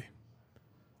 Completely.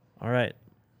 All right.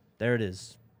 There it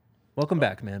is. Welcome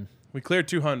back, man. We cleared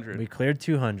 200. We cleared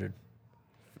 200.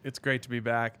 It's great to be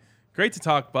back. Great to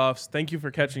talk Buffs. Thank you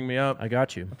for catching me up. I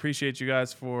got you. Appreciate you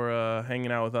guys for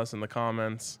hanging out with us in the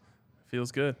comments.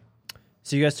 Feels good.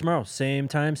 See you guys tomorrow. Same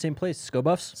time, same place. Go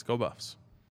Buffs. Let's go Buffs.